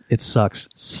revolution. It sucks.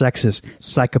 Sexist.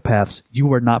 Psychopaths.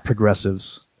 You are not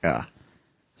progressives. Yeah.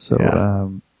 So,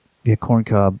 yeah, corn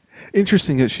cob.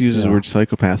 Interesting that she uses the word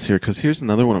psychopaths here, because here's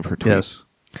another one of her tweets. Yes.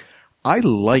 I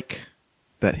like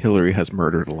that Hillary has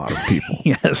murdered a lot of people.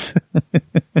 Yes.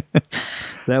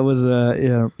 That was,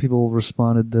 people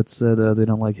responded that said they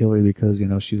don't like Hillary because,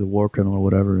 she's a war criminal or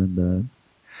whatever. And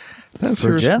That's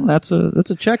for Jen, that's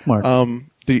a check mark.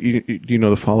 Do you know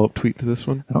the follow-up tweet to this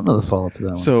one? I don't know the follow-up to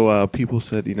that one. So people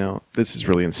said, this is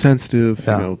really insensitive.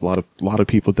 Yeah. A lot of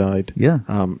people died. Yeah.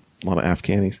 A lot of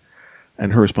Afghanis.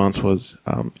 And her response was,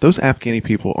 those Afghani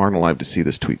people aren't alive to see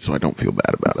this tweet, so I don't feel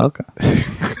bad about it. Okay.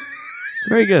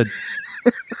 Very good.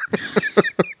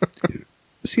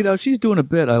 See, now she's doing a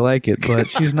bit. I like it, but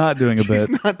she's not doing a bit.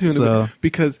 She's not doing a bit.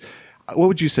 Because, what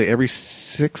would you say, every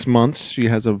 6 months she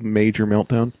has a major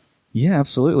meltdown? Yeah,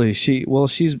 absolutely.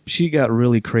 She got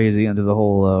really crazy into the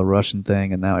whole Russian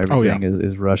thing, and now everything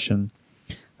is Russian.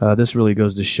 This really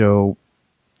goes to show...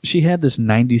 She had this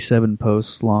 97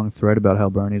 posts long thread about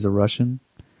how Bernie's a Russian.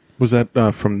 Was that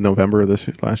from November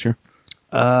of last year?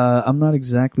 I'm not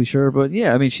exactly sure, but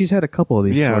yeah, I mean, she's had a couple of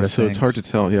these sort of so things. it's hard to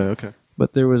tell. Yeah, okay.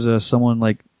 But there was someone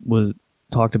was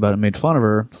talked about it and made fun of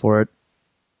her for it,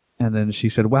 and then she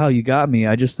said, "Wow, you got me.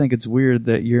 I just think it's weird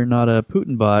that you're not a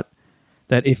Putin bot.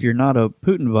 That if you're not a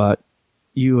Putin bot,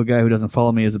 you, a guy who doesn't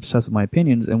follow me, is obsessed with my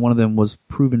opinions, and one of them was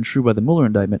proven true by the Mueller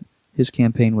indictment. His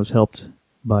campaign was helped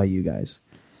by you guys."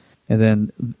 And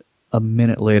then a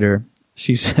minute later,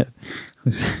 she said,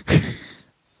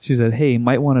 "Hey,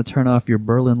 might want to turn off your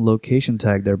Berlin location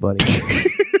tag there, buddy."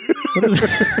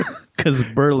 Because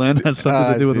Berlin has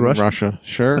something to do with Russia. Russia,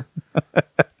 sure.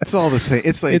 It's all the same.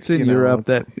 It's like it's in Europe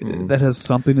that has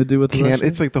something to do with Russia.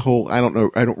 It's like the whole. I don't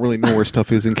know. I don't really know where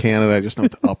stuff is in Canada. I just know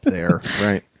it's up there,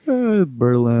 right?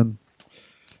 Berlin,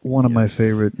 one of my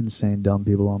favorite insane dumb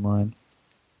people online.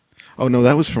 Oh no,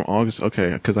 that was from August.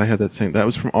 Okay, because I had that same. That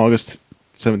was from August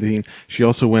 17. She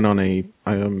also went on a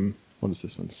what is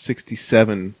this one?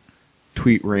 67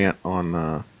 tweet rant on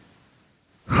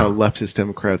how leftist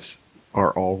Democrats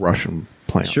are all Russian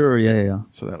plants. Sure, yeah.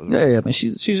 So that was yeah. I mean,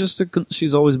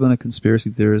 she's always been a conspiracy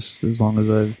theorist as long as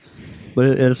I've.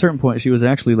 But at a certain point, she was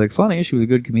actually funny. She was a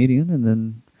good comedian, and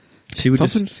then she would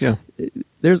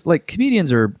There's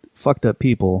comedians are fucked up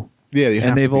people. Yeah,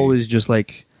 and they've always just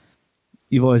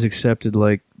you've always accepted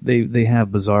they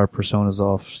have bizarre personas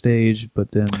off stage,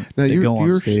 but then they go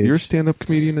on stage. You're a stand-up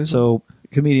comedian, so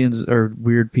comedians are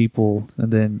weird people,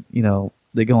 and then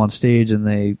they go on stage and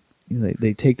they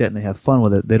take that and they have fun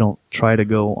with it. They don't try to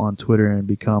go on Twitter and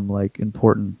become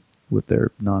important with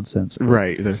their nonsense.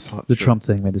 Right. The Trump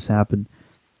thing made this happen.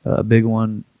 A big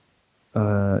one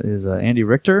is Andy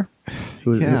Richter,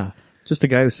 who is just a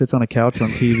guy who sits on a couch on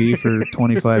TV for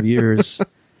 25 years.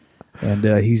 And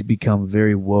he's become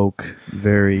very woke,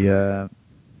 very had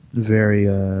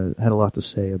a lot to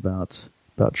say about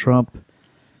Trump.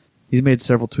 He's made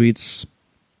several tweets.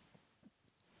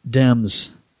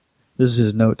 Dems, this is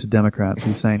his note to Democrats.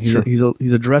 He's saying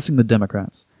he's addressing the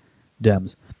Democrats.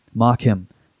 Dems, mock him,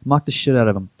 mock the shit out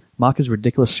of him, mock his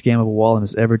ridiculous scam of a wall and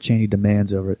his ever-changing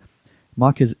demands over it.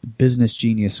 Mock his business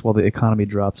genius while the economy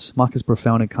drops. Mock his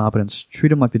profound incompetence.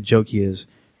 Treat him like the joke he is.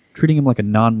 Treating him like a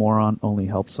non-moron only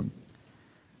helps him.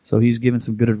 So he's given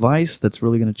some good advice that's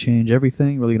really going to change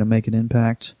everything, really going to make an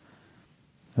impact,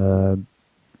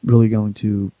 really going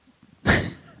to...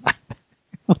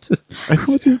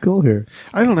 What's his goal here?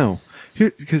 I don't know.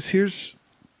 Here's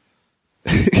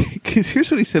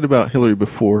what he said about Hillary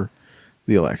before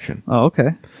the election. Oh,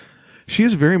 okay. She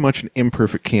is very much an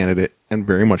imperfect candidate, and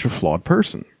very much a flawed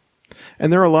person.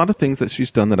 And there are a lot of things that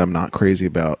she's done that I'm not crazy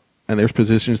about. And there's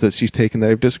positions that she's taken that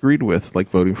I've disagreed with, like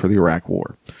voting for the Iraq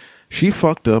War. She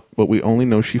fucked up, but we only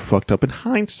know she fucked up in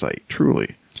hindsight,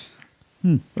 truly.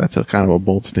 That's a kind of a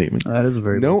bold statement. That is a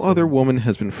very No bold other statement. woman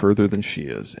has been further than she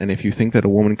is. And if you think that a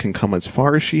woman can come as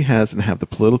far as she has and have the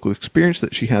political experience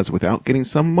that she has without getting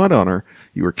some mud on her,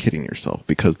 you are kidding yourself.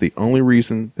 Because the only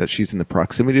reason that she's in the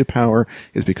proximity to power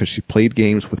is because she played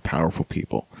games with powerful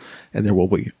people. And there will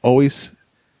be always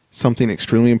something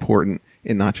extremely important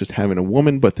in not just having a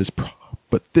woman, but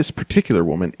this particular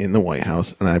woman in the White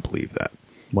House. And I believe that.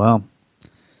 Wow.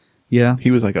 Yeah.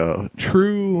 He was like a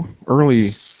true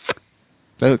early...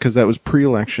 Because that was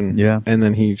pre-election. Yeah. And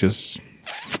then he just...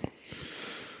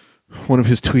 One of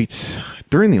his tweets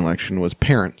during the election was,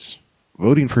 "Parents,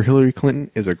 voting for Hillary Clinton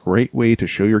is a great way to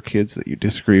show your kids that you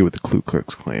disagree with the Ku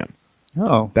Klux Klan."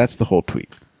 Oh. That's the whole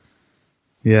tweet.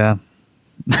 Yeah.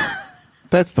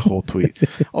 That's the whole tweet.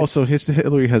 Also,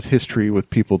 Hillary has history with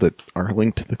people that are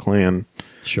linked to the Klan.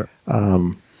 Sure.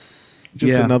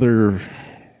 Just Yeah. another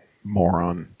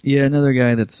moron. Yeah, another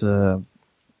guy that's, well,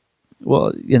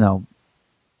 you know,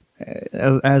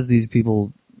 as these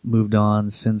people moved on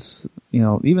since, you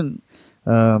know, even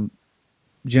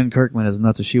Jen Kirkman, as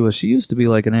nuts as she was, she used to be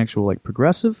like an actual like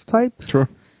progressive type. Sure.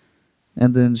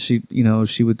 And then she, you know,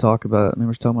 she would talk about, I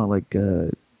remember she talking about like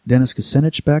Dennis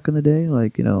Kucinich back in the day.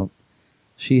 Like, you know,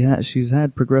 she's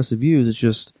had progressive views. It's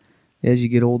just as you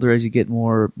get older, as you get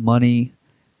more money,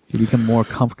 you become more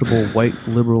comfortable white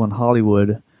liberal in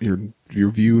Hollywood. Your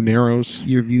view narrows.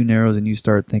 Your view narrows, and you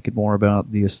start thinking more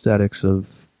about the aesthetics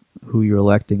of who you're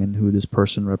electing and who this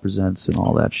person represents and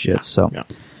all that shit.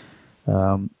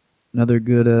 Another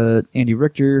good Andy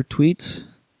Richter tweet.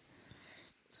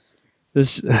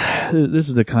 This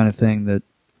is the kind of thing that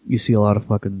you see a lot of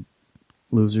fucking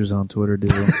losers on Twitter do.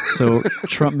 So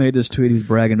Trump made this tweet. He's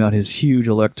bragging about his huge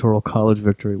electoral college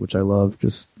victory, which I love.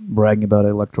 Just bragging about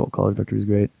an electoral college victory is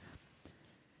great.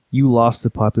 "You lost the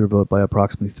popular vote by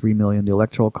approximately 3 million. The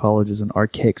Electoral College is an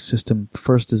archaic system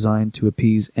first designed to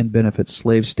appease and benefit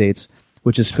slave states,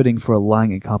 which is fitting for a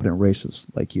lying, incompetent racist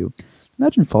like you."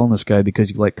 Imagine following this guy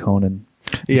because you like Conan.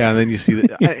 Yeah, and then you see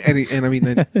that. And I mean,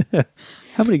 then,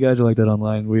 How many guys are like that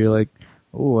online where you're like,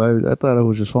 oh, I thought I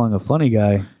was just following a funny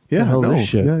guy. yeah, What the hell is no, this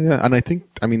shit? yeah. And I think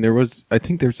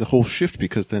there's a whole shift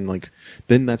because then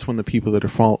that's when the people that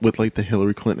are with like the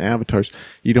Hillary Clinton avatars,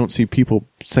 you don't see people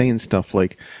saying stuff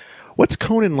like, "What's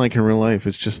Conan like in real life?"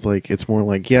 It's just like, it's more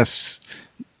like, "Yes,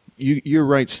 you're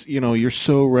right. You know, you're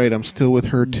so right. I'm still with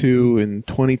her too in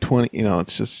 2020." You know,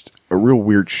 it's just a real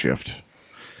weird shift.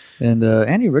 And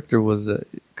Andy Richter was a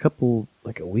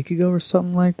week ago or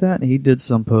something like that, and he did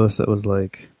some post that was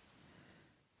like,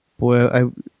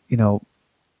 boy,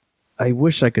 I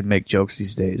wish I could make jokes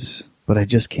these days, but I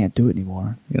just can't do it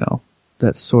anymore. You know,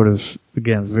 that's sort of,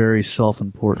 again, very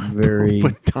self-important, very...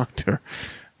 But doctor,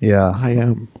 Yeah. I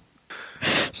am.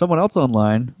 Someone else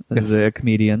online is a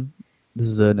comedian. This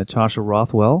is Natasha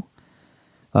Rothwell.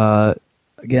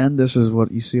 Again, this is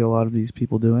what you see a lot of these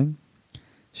people doing.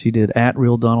 She did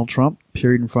 @Real Donald Trump,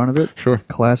 period in front of it. Sure.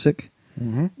 Classic.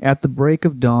 Mm-hmm. "At the break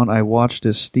of dawn, I watched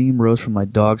as steam rose from my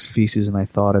dog's feces, and I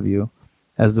thought of you.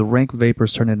 As the rank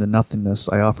vapors turned into nothingness,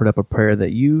 I offered up a prayer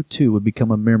that you, too, would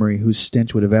become a memory whose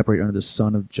stench would evaporate under the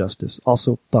sun of justice.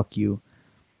 Also, fuck you."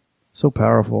 So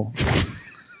powerful.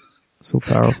 So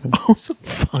powerful. Also,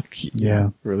 fuck you.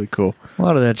 Yeah. Really cool. A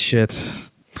lot of that shit.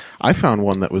 I found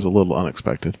one that was a little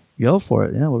unexpected. Go for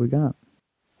it. Yeah, what we got?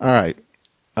 All right.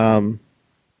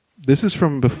 This is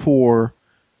from before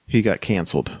he got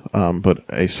canceled. But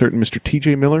a certain Mr.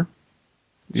 TJ Miller,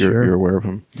 Sure. you're aware of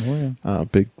him. Oh, yeah.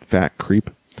 Big fat creep.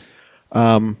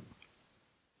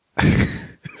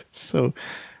 So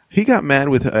he got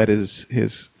mad at his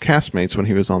castmates when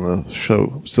he was on the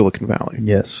show Silicon Valley.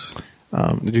 Yes.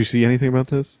 Did you see anything about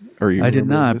this? Or you I did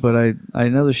remember not, this? but I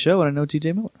know the show and I know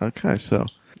TJ Miller. Okay, so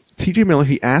TJ Miller,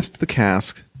 he asked the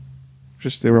cast,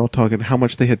 they were all talking how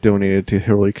much they had donated to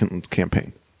Hillary Clinton's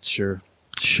campaign. Sure.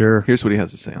 Here's Here's what he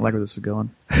has to say. I like where this is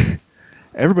going.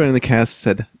 Everybody in the cast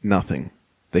said nothing.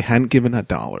 They hadn't given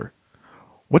 $1.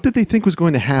 What did they think was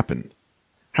going to happen?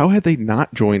 How had they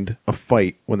not joined a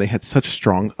fight when they had such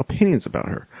strong opinions about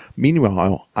her?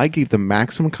 Meanwhile, I gave the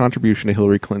maximum contribution to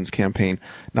Hillary Clinton's campaign,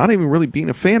 not even really being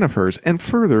a fan of hers, and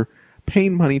further,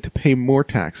 paying money to pay more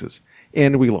taxes.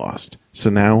 And we lost. So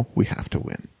now we have to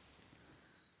win.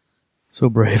 So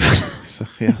brave.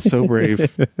 So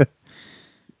brave.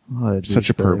 Such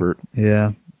a pervert.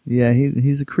 Yeah. Yeah,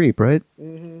 he's a creep, right?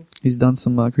 Mm-hmm. He's done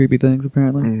some creepy things,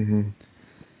 apparently. Mm-hmm.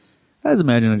 I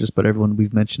imagine just about everyone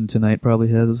we've mentioned tonight probably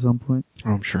has at some point.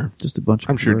 Oh, I'm sure. Just a bunch of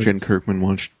I'm sure words. Jen Kirkman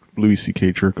watched Louis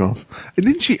C.K. jerk off. And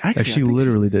didn't she actually? She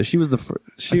literally did. She was the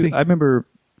first. I remember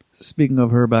speaking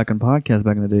of her back in podcasts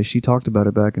back in the day. She talked about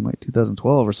it back in like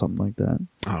 2012 or something like that.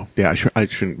 Oh yeah, I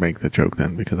shouldn't make the joke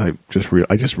then because I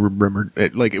just remembered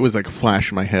it, like it was like a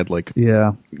flash in my head. Like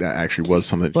that actually was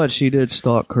something. But she did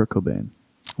stalk Kurt Cobain.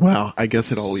 Well, I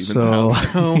guess it all evens out.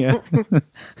 So. Yeah.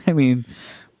 I mean,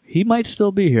 he might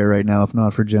still be here right now if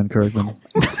not for Jen Kirkman.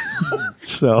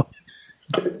 So,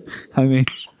 I mean,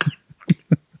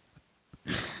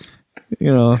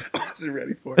 you know. I wasn't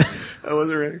ready for it.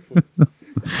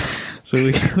 So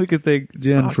we could thank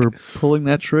Jen for pulling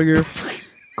that trigger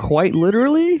quite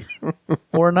literally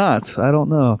or not. I don't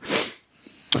know.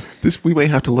 We may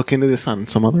have to look into this on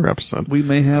some other episode. We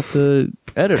may have to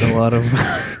edit a lot of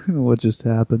what just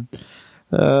happened.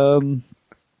 Do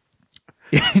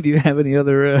you have any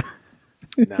other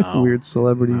weird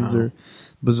celebrities or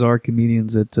bizarre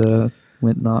comedians that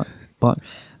went not? But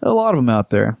a lot of them out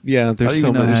there. Yeah, there's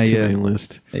so many. There's too many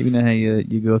list. You know how you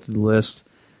go through the list.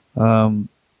 I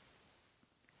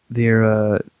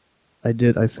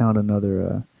found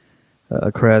another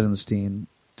a Krasenstein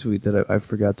tweet that I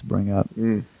forgot to bring up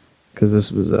because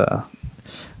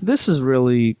this is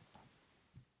really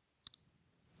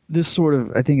this sort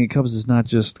of, I think it encompasses not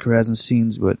just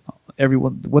Krasensteins but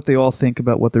everyone, what they all think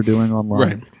about what they're doing online.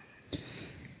 Right.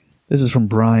 This is from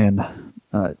Brian.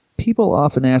 People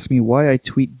often ask me why I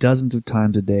tweet dozens of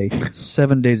times a day,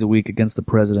 7 days a week against the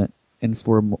president and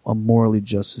for a morally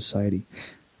just society.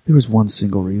 There was one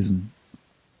single reason.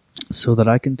 So that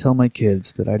I can tell my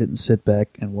kids that I didn't sit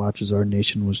back and watch as our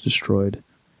nation was destroyed.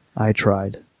 I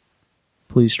tried.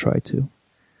 Please try to.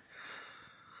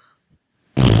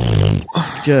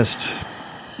 Just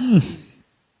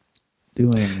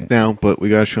doing it. Now, but we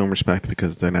gotta show them respect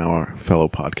because they're now our fellow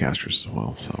podcasters as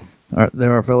well. So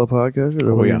they're our fellow podcasters?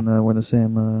 Oh, yeah. We're in the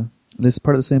same... this is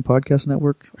part of the same podcast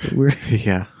network?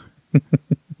 Yeah.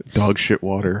 Dog shit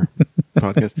water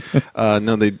podcast.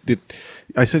 No, they did.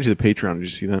 I sent you the Patreon. Did you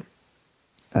see that?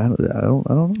 I don't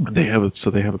know. They have a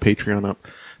Patreon up.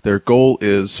 Their goal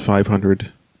is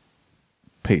 500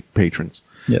 patrons.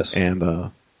 Yes.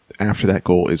 And after that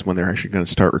goal is when they're actually going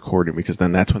to start recording because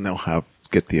then that's when they'll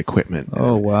get the equipment.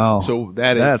 Oh wow! So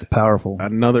that's powerful.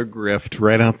 Another grift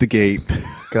right out the gate.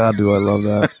 God, do I love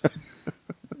that.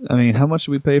 I mean, how much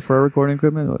do we pay for our recording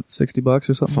equipment? What, $60 or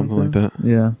something? Something like that.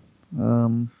 Yeah.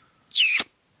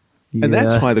 And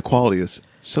that's why the quality is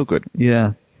so good.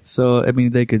 Yeah. So, I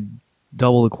mean, they could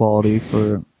double the quality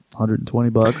for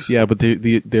 $120. Yeah, but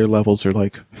their levels are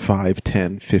like 5,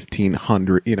 10,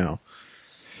 1,500, you know.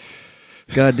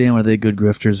 God damn, are they good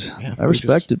grifters. Yeah, I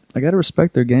respect it. I got to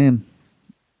respect their game.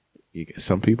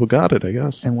 Some people got it, I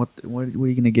guess. And what are you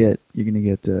going to get? You're going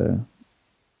to get...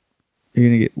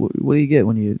 what do you get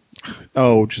when you...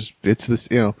 Oh, just, it's this,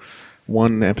 you know...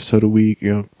 one episode a week,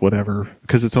 you know, whatever,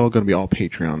 because it's all going to be all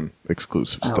Patreon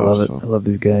exclusive stuff. I love it. So. I love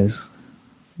these guys.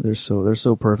 They're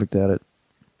so perfect at it.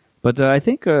 But I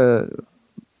think,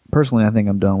 personally, I think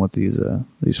I'm done with these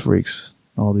freaks,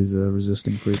 all these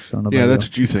resisting freaks. I don't know. Yeah, that's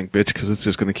what you think, bitch, because it's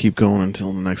just going to keep going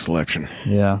until the next election.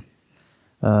 Yeah,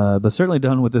 but certainly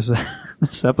done with this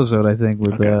this episode. I think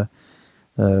with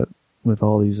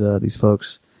all these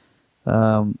folks.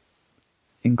 In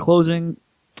closing.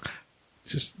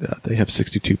 Just they have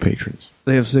 62 patrons.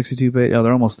 They have 62 patrons. Oh,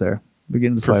 they're almost there. They're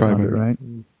getting to 500, right?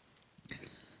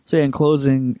 So, yeah, in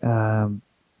closing,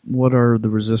 what are the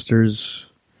resistors?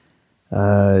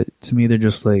 To me, they're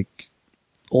just like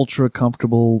ultra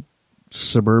comfortable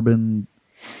suburban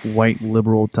white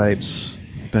liberal types.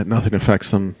 That nothing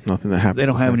affects them. Nothing that happens. They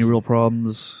don't have any real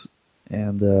problems,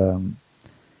 and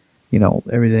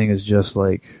everything is just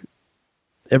like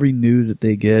every news that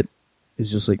they get is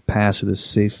just like passed through this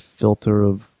safe filter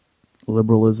of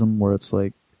liberalism where it's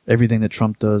like everything that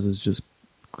Trump does is just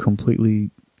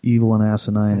completely evil and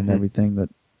asinine and everything that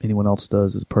anyone else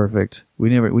does is perfect. We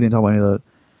didn't talk about any of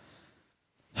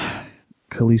the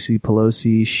Khaleesi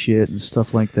Pelosi shit and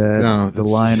stuff like that. No, the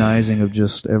lionizing of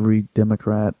just every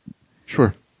Democrat.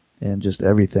 Sure. And just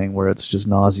everything where it's just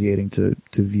nauseating to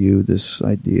view this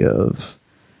idea of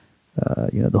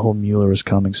the whole Mueller is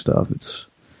coming stuff. It's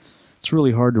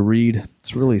really hard to read.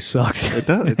 It really sucks. It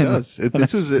does. It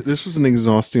does. This was an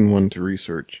exhausting one to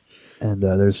research. And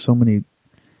there's so many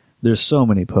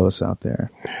posts out there.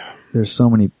 There's so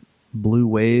many blue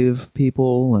wave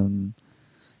people and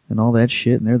all that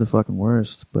shit, and they're the fucking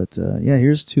worst. But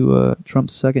here's to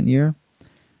Trump's second year.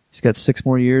 He's got 6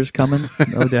 more years coming,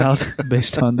 no doubt,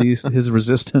 based on his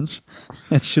resistance.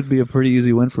 It should be a pretty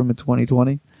easy win for him in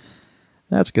 2020.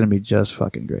 That's going to be just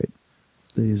fucking great.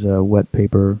 These wet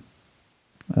paper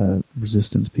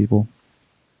resistance people.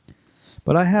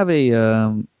 But I have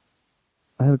a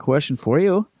I have a question for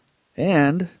you,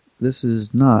 and this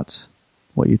is not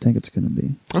what you think it's going to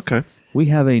be. Okay. We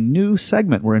have a new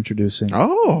segment we're introducing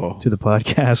Oh. to the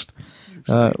podcast.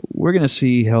 We're going to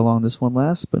see how long this one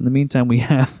lasts, but in the meantime, we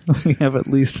have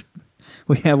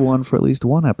one for at least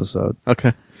one episode.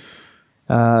 Okay.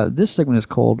 This segment is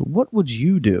called "What Would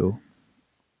You Do?"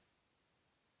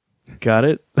 Got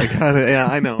it? I got it. Yeah,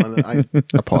 I know. I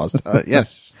paused.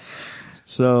 Yes.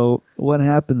 So what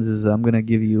happens is I'm going to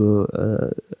give you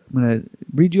I'm going to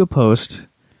read you a post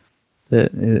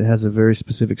that it has a very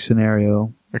specific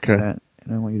scenario. Okay. And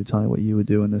I want you to tell me what you would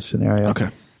do in this scenario. Okay.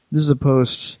 This is a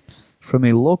post from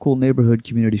a local neighborhood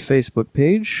community Facebook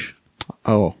page.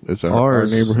 Oh, is our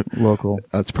Ours, neighborhood local.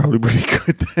 That's probably pretty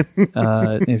good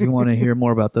then. If you want to hear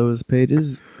more about those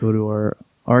pages, go to our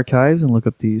archives and look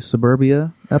up the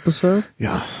Suburbia episode.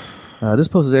 Yeah. This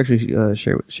post is actually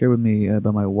shared with me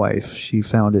by my wife. She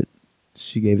found it.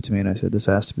 She gave it to me, and I said, this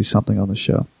has to be something on the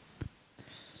show.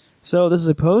 So this is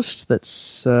a post that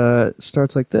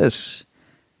starts like this.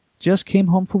 Just came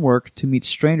home from work to meet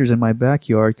strangers in my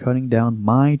backyard cutting down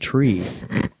my tree.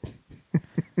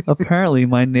 Apparently,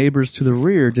 my neighbors to the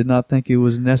rear did not think it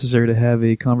was necessary to have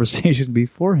a conversation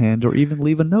beforehand or even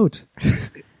leave a note.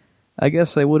 I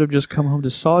guess I would have just come home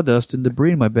to sawdust and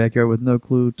debris in my backyard with no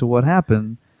clue to what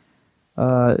happened.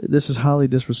 This is highly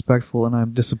disrespectful, and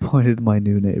I'm disappointed in my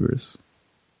new neighbors.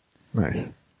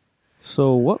 Right.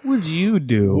 So what would you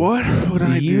do? What would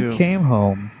I do? You came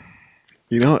home.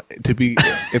 You know, to be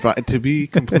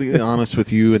completely honest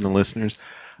with you and the listeners,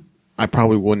 I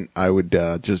probably wouldn't. I would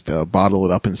just bottle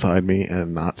it up inside me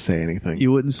and not say anything.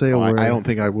 You wouldn't say a word. I don't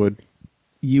think I would.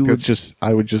 You would just.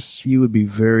 I would just. You would be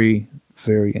very,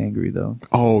 very angry, though.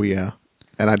 Oh yeah,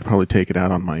 and I'd probably take it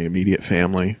out on my immediate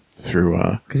family through.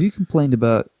 Because you complained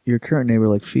about your current neighbor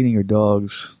like feeding your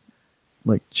dogs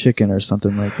like chicken or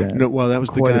something like that. No, well, that was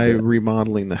the guy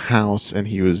remodeling the house, and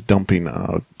he was dumping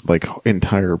like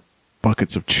entire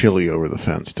buckets of chili over the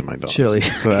fence to my dogs. Chili.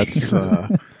 So that's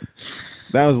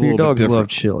that was a little your dogs bit different. love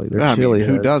chili. They're I chili mean,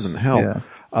 who heads. doesn't? Hell,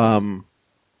 Yeah.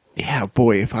 Yeah,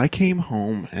 boy, if I came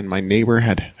home and my neighbor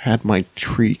had my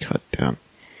tree cut down.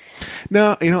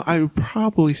 Now, you know, I would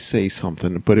probably say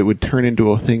something, but it would turn into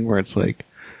a thing where it's like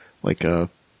a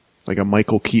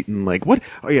Michael Keaton, like, what?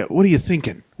 Oh yeah, what are you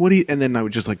thinking? And then I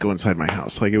would just like go inside my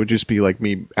house. Like, it would just be like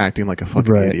me acting like a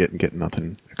fucking idiot and getting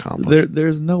nothing accomplished.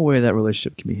 There's no way that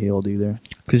relationship can be healed either,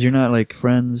 because you're not like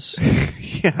friends.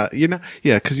 Yeah, you're not.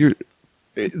 Yeah, because you're.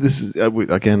 This is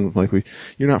again like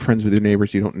you're not friends with your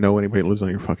neighbors. You don't know anybody that lives on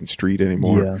your fucking street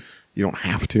anymore. Yeah. You don't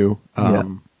have to. Yeah.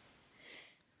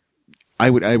 I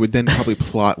would then probably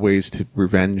plot ways to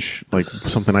revenge, like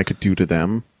something I could do to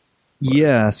them. But.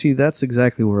 Yeah, see, that's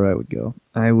exactly where I would go.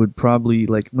 I would probably,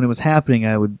 like, when it was happening,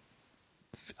 I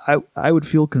would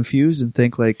feel confused and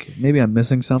think, like, maybe I'm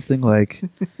missing something. Like,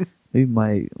 maybe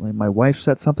my wife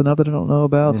set something up that I don't know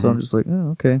about. So I'm just like,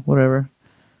 oh, okay, whatever.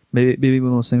 Maybe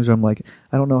one of those things where I'm like,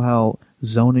 I don't know how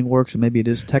zoning works, and maybe it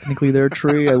is technically their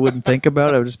tree. I wouldn't think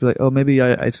about it. I would just be like, oh, maybe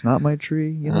it's not my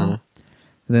tree, you know?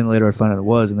 And then later I'd find out it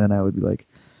was, and then I would be like,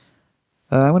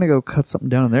 I'm going to go cut something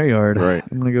down in their yard. Right.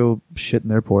 I'm going to go shit in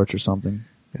their porch or something.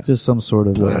 Yeah. Just some sort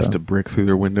of... Blast a brick through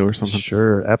their window or something.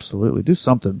 Sure, absolutely. Do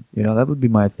something. You know, that would be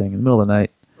my thing. In the middle of the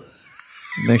night.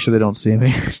 Make sure they don't see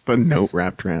me. The note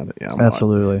wrapped around it. Yeah,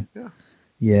 absolutely.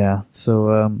 Yeah.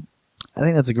 So, I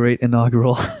think that's a great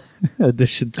inaugural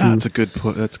addition to... That's a good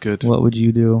put. That's good. What would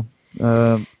you do?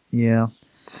 Yeah.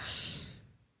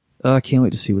 I can't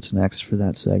wait to see what's next for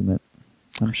that segment.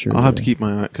 I'm sure I'll have to keep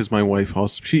my eye, because my wife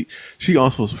also she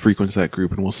also frequents that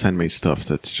group and will send me stuff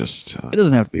that's just it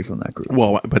doesn't have to be from that group.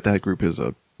 Well, but that group is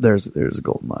there's a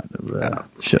gold mine of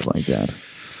shit like that.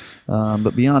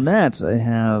 But beyond that, I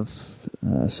have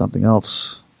something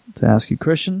else to ask you,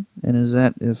 Christian, and is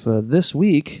that if this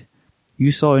week you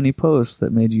saw any posts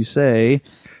that made you say,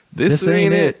 "This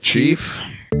ain't it, Chief."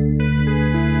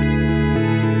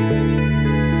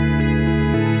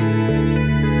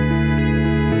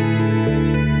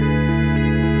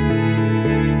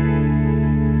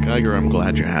 Geiger, I'm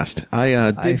glad you asked.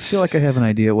 I feel like I have an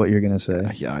idea what you're going to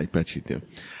say. Yeah, I bet you do.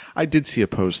 I did see a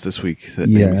post this week that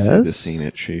made me say, "This ain't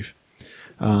it, Chief."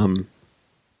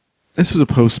 This was a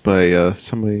post by a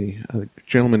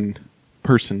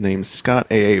person named Scott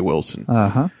A.A. Wilson.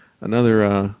 Uh-huh.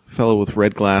 Another fellow with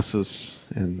red glasses.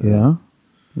 And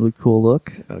really cool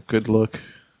look. Good look.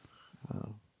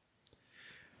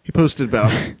 He posted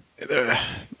about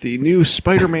the new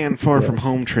Spider-Man Far From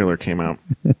Home trailer came out.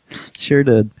 Sure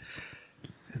did.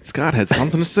 And Scott had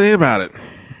something to say about it.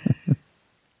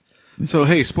 So,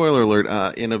 hey, spoiler alert,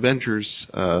 in Avengers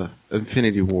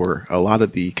Infinity War, a lot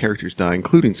of the characters die,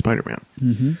 including Spider-Man.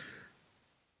 Mm-hmm.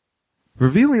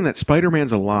 Revealing that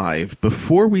Spider-Man's alive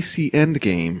before we see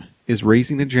Endgame is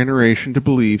raising a generation to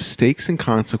believe stakes and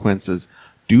consequences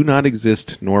do not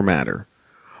exist nor matter.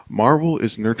 Marvel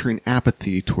is nurturing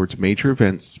apathy towards major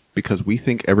events because we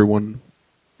think everything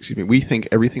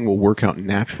will work out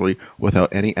naturally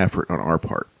without any effort on our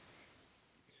part.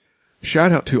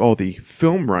 Shout out to all the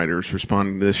film writers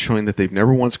responding to this, showing that they've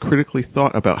never once critically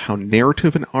thought about how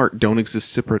narrative and art don't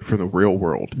exist separate from the real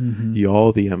world.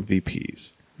 Y'all the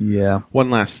MVPs. Yeah.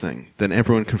 One last thing, then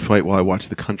everyone can fight while I watch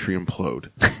the country implode.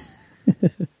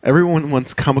 Everyone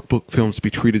wants comic book films to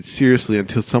be treated seriously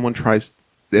until someone tries,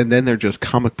 and then they're just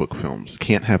comic book films.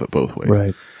 Can't have it both ways.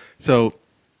 Right. So,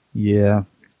 yeah.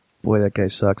 Boy, that guy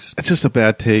sucks. it's just a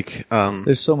bad take.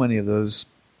 There's so many of those.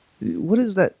 What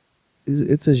is that?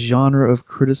 It's a genre of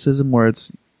criticism where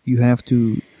you have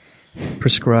to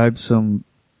prescribe some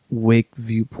wake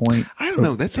viewpoint. I don't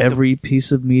know. That's like every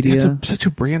piece of media. That's such a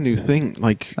brand new thing.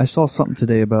 Like, I saw something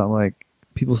today about like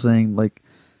people saying like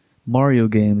Mario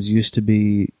games used to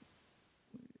be.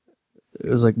 It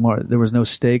was like there was no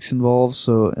stakes involved.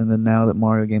 So, and then now that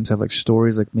Mario games have like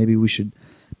stories, like maybe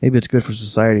it's good for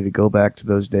society to go back to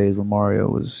those days where Mario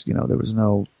was, there was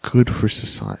no good for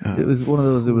society. It was one of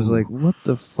those. It was like, what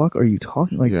the fuck are you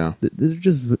talking? Like, Yeah.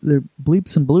 they're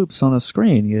bleeps and bloops on a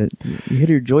screen. You hit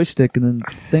your joystick and then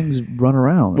things run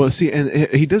around. Well, see, and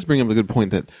he does bring up a good point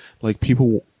that, like,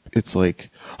 people, it's like,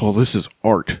 oh, this is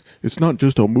art. It's not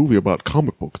just a movie about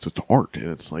comic books. It's art. And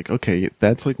it's like, okay,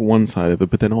 that's like one side of it.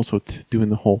 But then also doing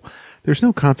the whole, there's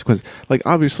no consequence. Like,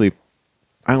 obviously,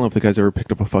 I don't know if the guy's ever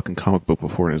picked up a fucking comic book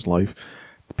before in his life.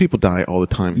 People die all the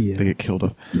time. Yeah. They get killed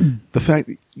off. The fact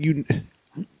that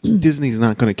Disney's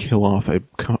not going to kill off a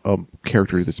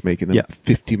character that's making them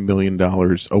 $50 million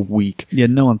a week. Yeah,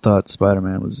 no one thought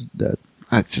Spider-Man was dead.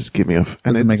 That's just give me a...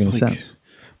 Doesn't make any sense.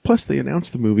 Plus, they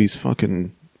announced the movie's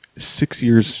fucking 6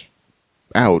 years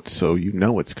out, so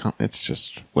it's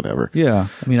just whatever. Yeah,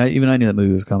 I mean, I knew that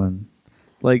movie was coming.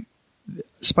 Like,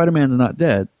 Spider-Man's not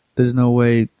dead. There's no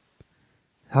way...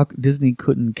 How Disney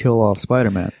couldn't kill off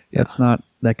Spider-Man? Yeah.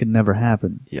 That could never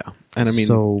happen. Yeah, and I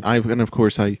mean, of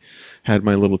course I had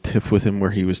my little tiff with him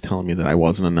where he was telling me that I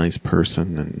wasn't a nice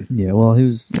person, and yeah, well, he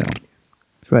was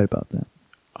right about that.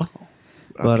 Oh,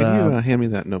 but, can you hand me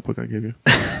that notebook I gave you?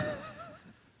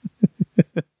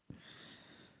 That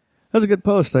was a good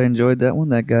post. I enjoyed that one.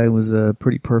 That guy was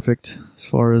pretty perfect as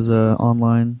far as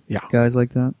online guys like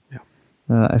that. Yeah,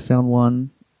 I found one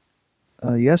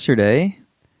yesterday.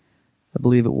 I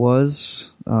believe it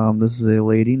was. This is a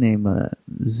lady named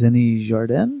Zenny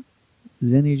Jardin.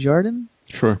 Zenny Jardin?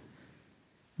 Sure.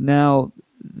 Now,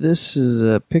 this is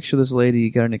a picture of this lady. You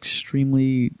got an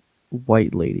extremely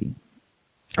white lady.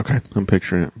 Okay, I'm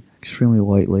picturing it. Extremely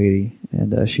white lady.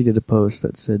 And she did a post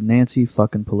that said, Nancy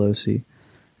fucking Pelosi.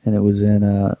 And it was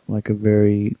in like a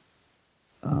very,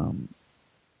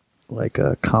 like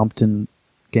a Compton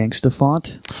gangsta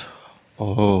font.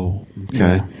 Oh, okay.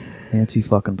 Yeah. Nancy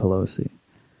fucking Pelosi.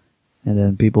 And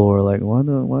then people were like,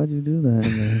 why'd you do that? And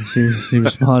then she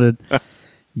responded,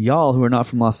 y'all who are not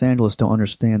from Los Angeles don't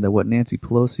understand that what Nancy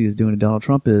Pelosi is doing to Donald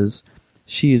Trump is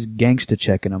she is gangsta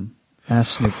checking him.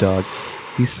 Ask Snoop Dogg.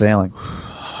 He's failing.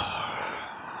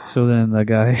 So then the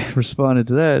guy responded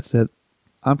to that and said,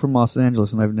 I'm from Los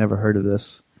Angeles and I've never heard of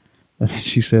this. And then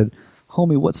she said,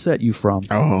 homie, what set you from?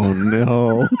 Oh,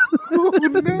 no. Oh,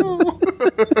 no.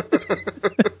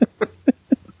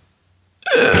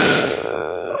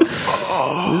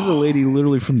 This is a lady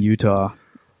literally from Utah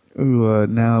who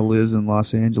now lives in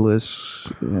Los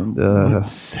Angeles. And what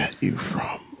set you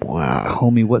from? Wow.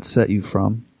 Homie, what set you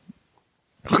from?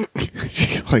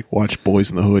 She like watched Boys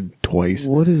in the Hood twice.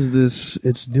 What is this?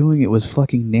 It's doing it with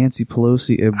fucking Nancy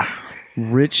Pelosi, a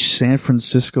rich San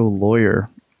Francisco lawyer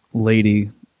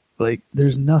lady. Like,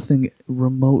 there's nothing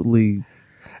remotely...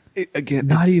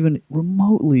 not even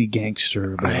remotely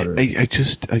gangster about her.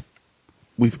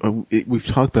 We've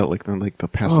talked about like the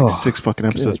past 6 fucking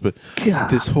episodes, but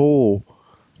this whole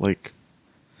like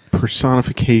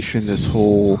personification, this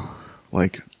whole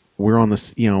like we're on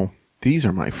this, these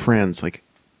are my friends. Like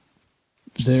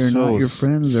they're not your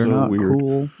friends. They're not weird.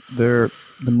 Cool. They're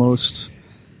the most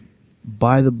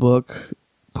by the book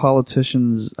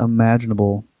politicians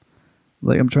imaginable.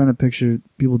 Like, I'm trying to picture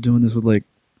people doing this with like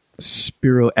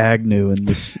Spiro Agnew in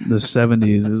the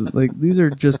 70s. Like, these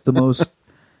are just the most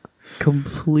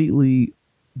completely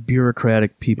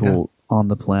bureaucratic people on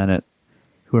the planet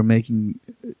who are making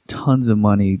tons of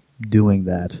money doing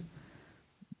that.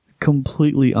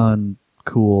 Completely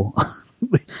uncool.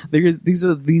 These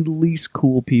are the least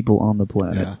cool people on the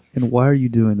planet. Yeah. And why are you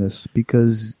doing this?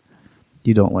 Because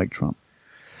you don't like Trump.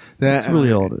 That's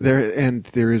really all it is.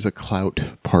 There is a clout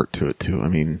part to it too. I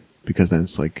mean, because then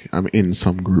it's like I'm in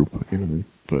some group,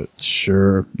 but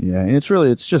sure, yeah, and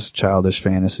it's just childish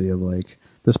fantasy of like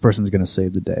this person's going to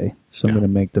save the day, so I'm going to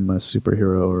make them a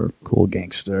superhero or cool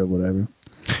gangster or whatever.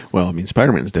 Well, I mean,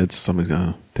 Spider-Man's dead, so somebody's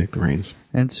going to take the reins.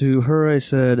 And to her, I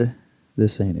said,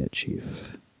 "This ain't it,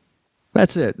 Chief."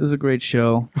 That's it. This is a great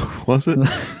show. Was it?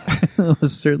 It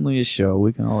was certainly a show.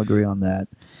 We can all agree on that.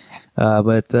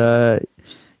 But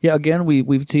again,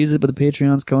 we've teased it, but the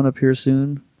Patreon's coming up here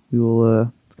soon. We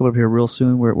will it's coming up here real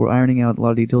soon. We're ironing out a lot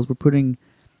of details. We're putting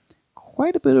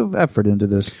quite a bit of effort into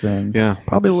this thing. Yeah,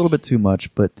 probably a little bit too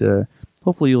much, but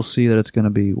hopefully you'll see that it's going to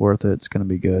be worth it. It's going to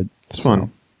be good. It's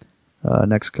fun.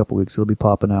 Next couple weeks it'll be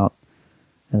popping out,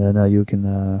 and then you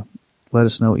can let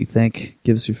us know what you think.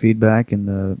 Give us your feedback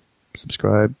and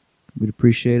subscribe. We'd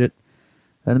appreciate it.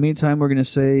 In the meantime, we're going to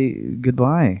say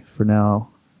goodbye for now.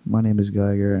 My name is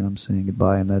Geiger, and I'm saying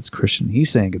goodbye, and that's Christian.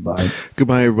 He's saying goodbye.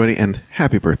 Goodbye, everybody, and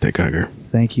happy birthday, Geiger.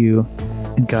 Thank you,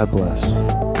 and God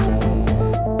bless.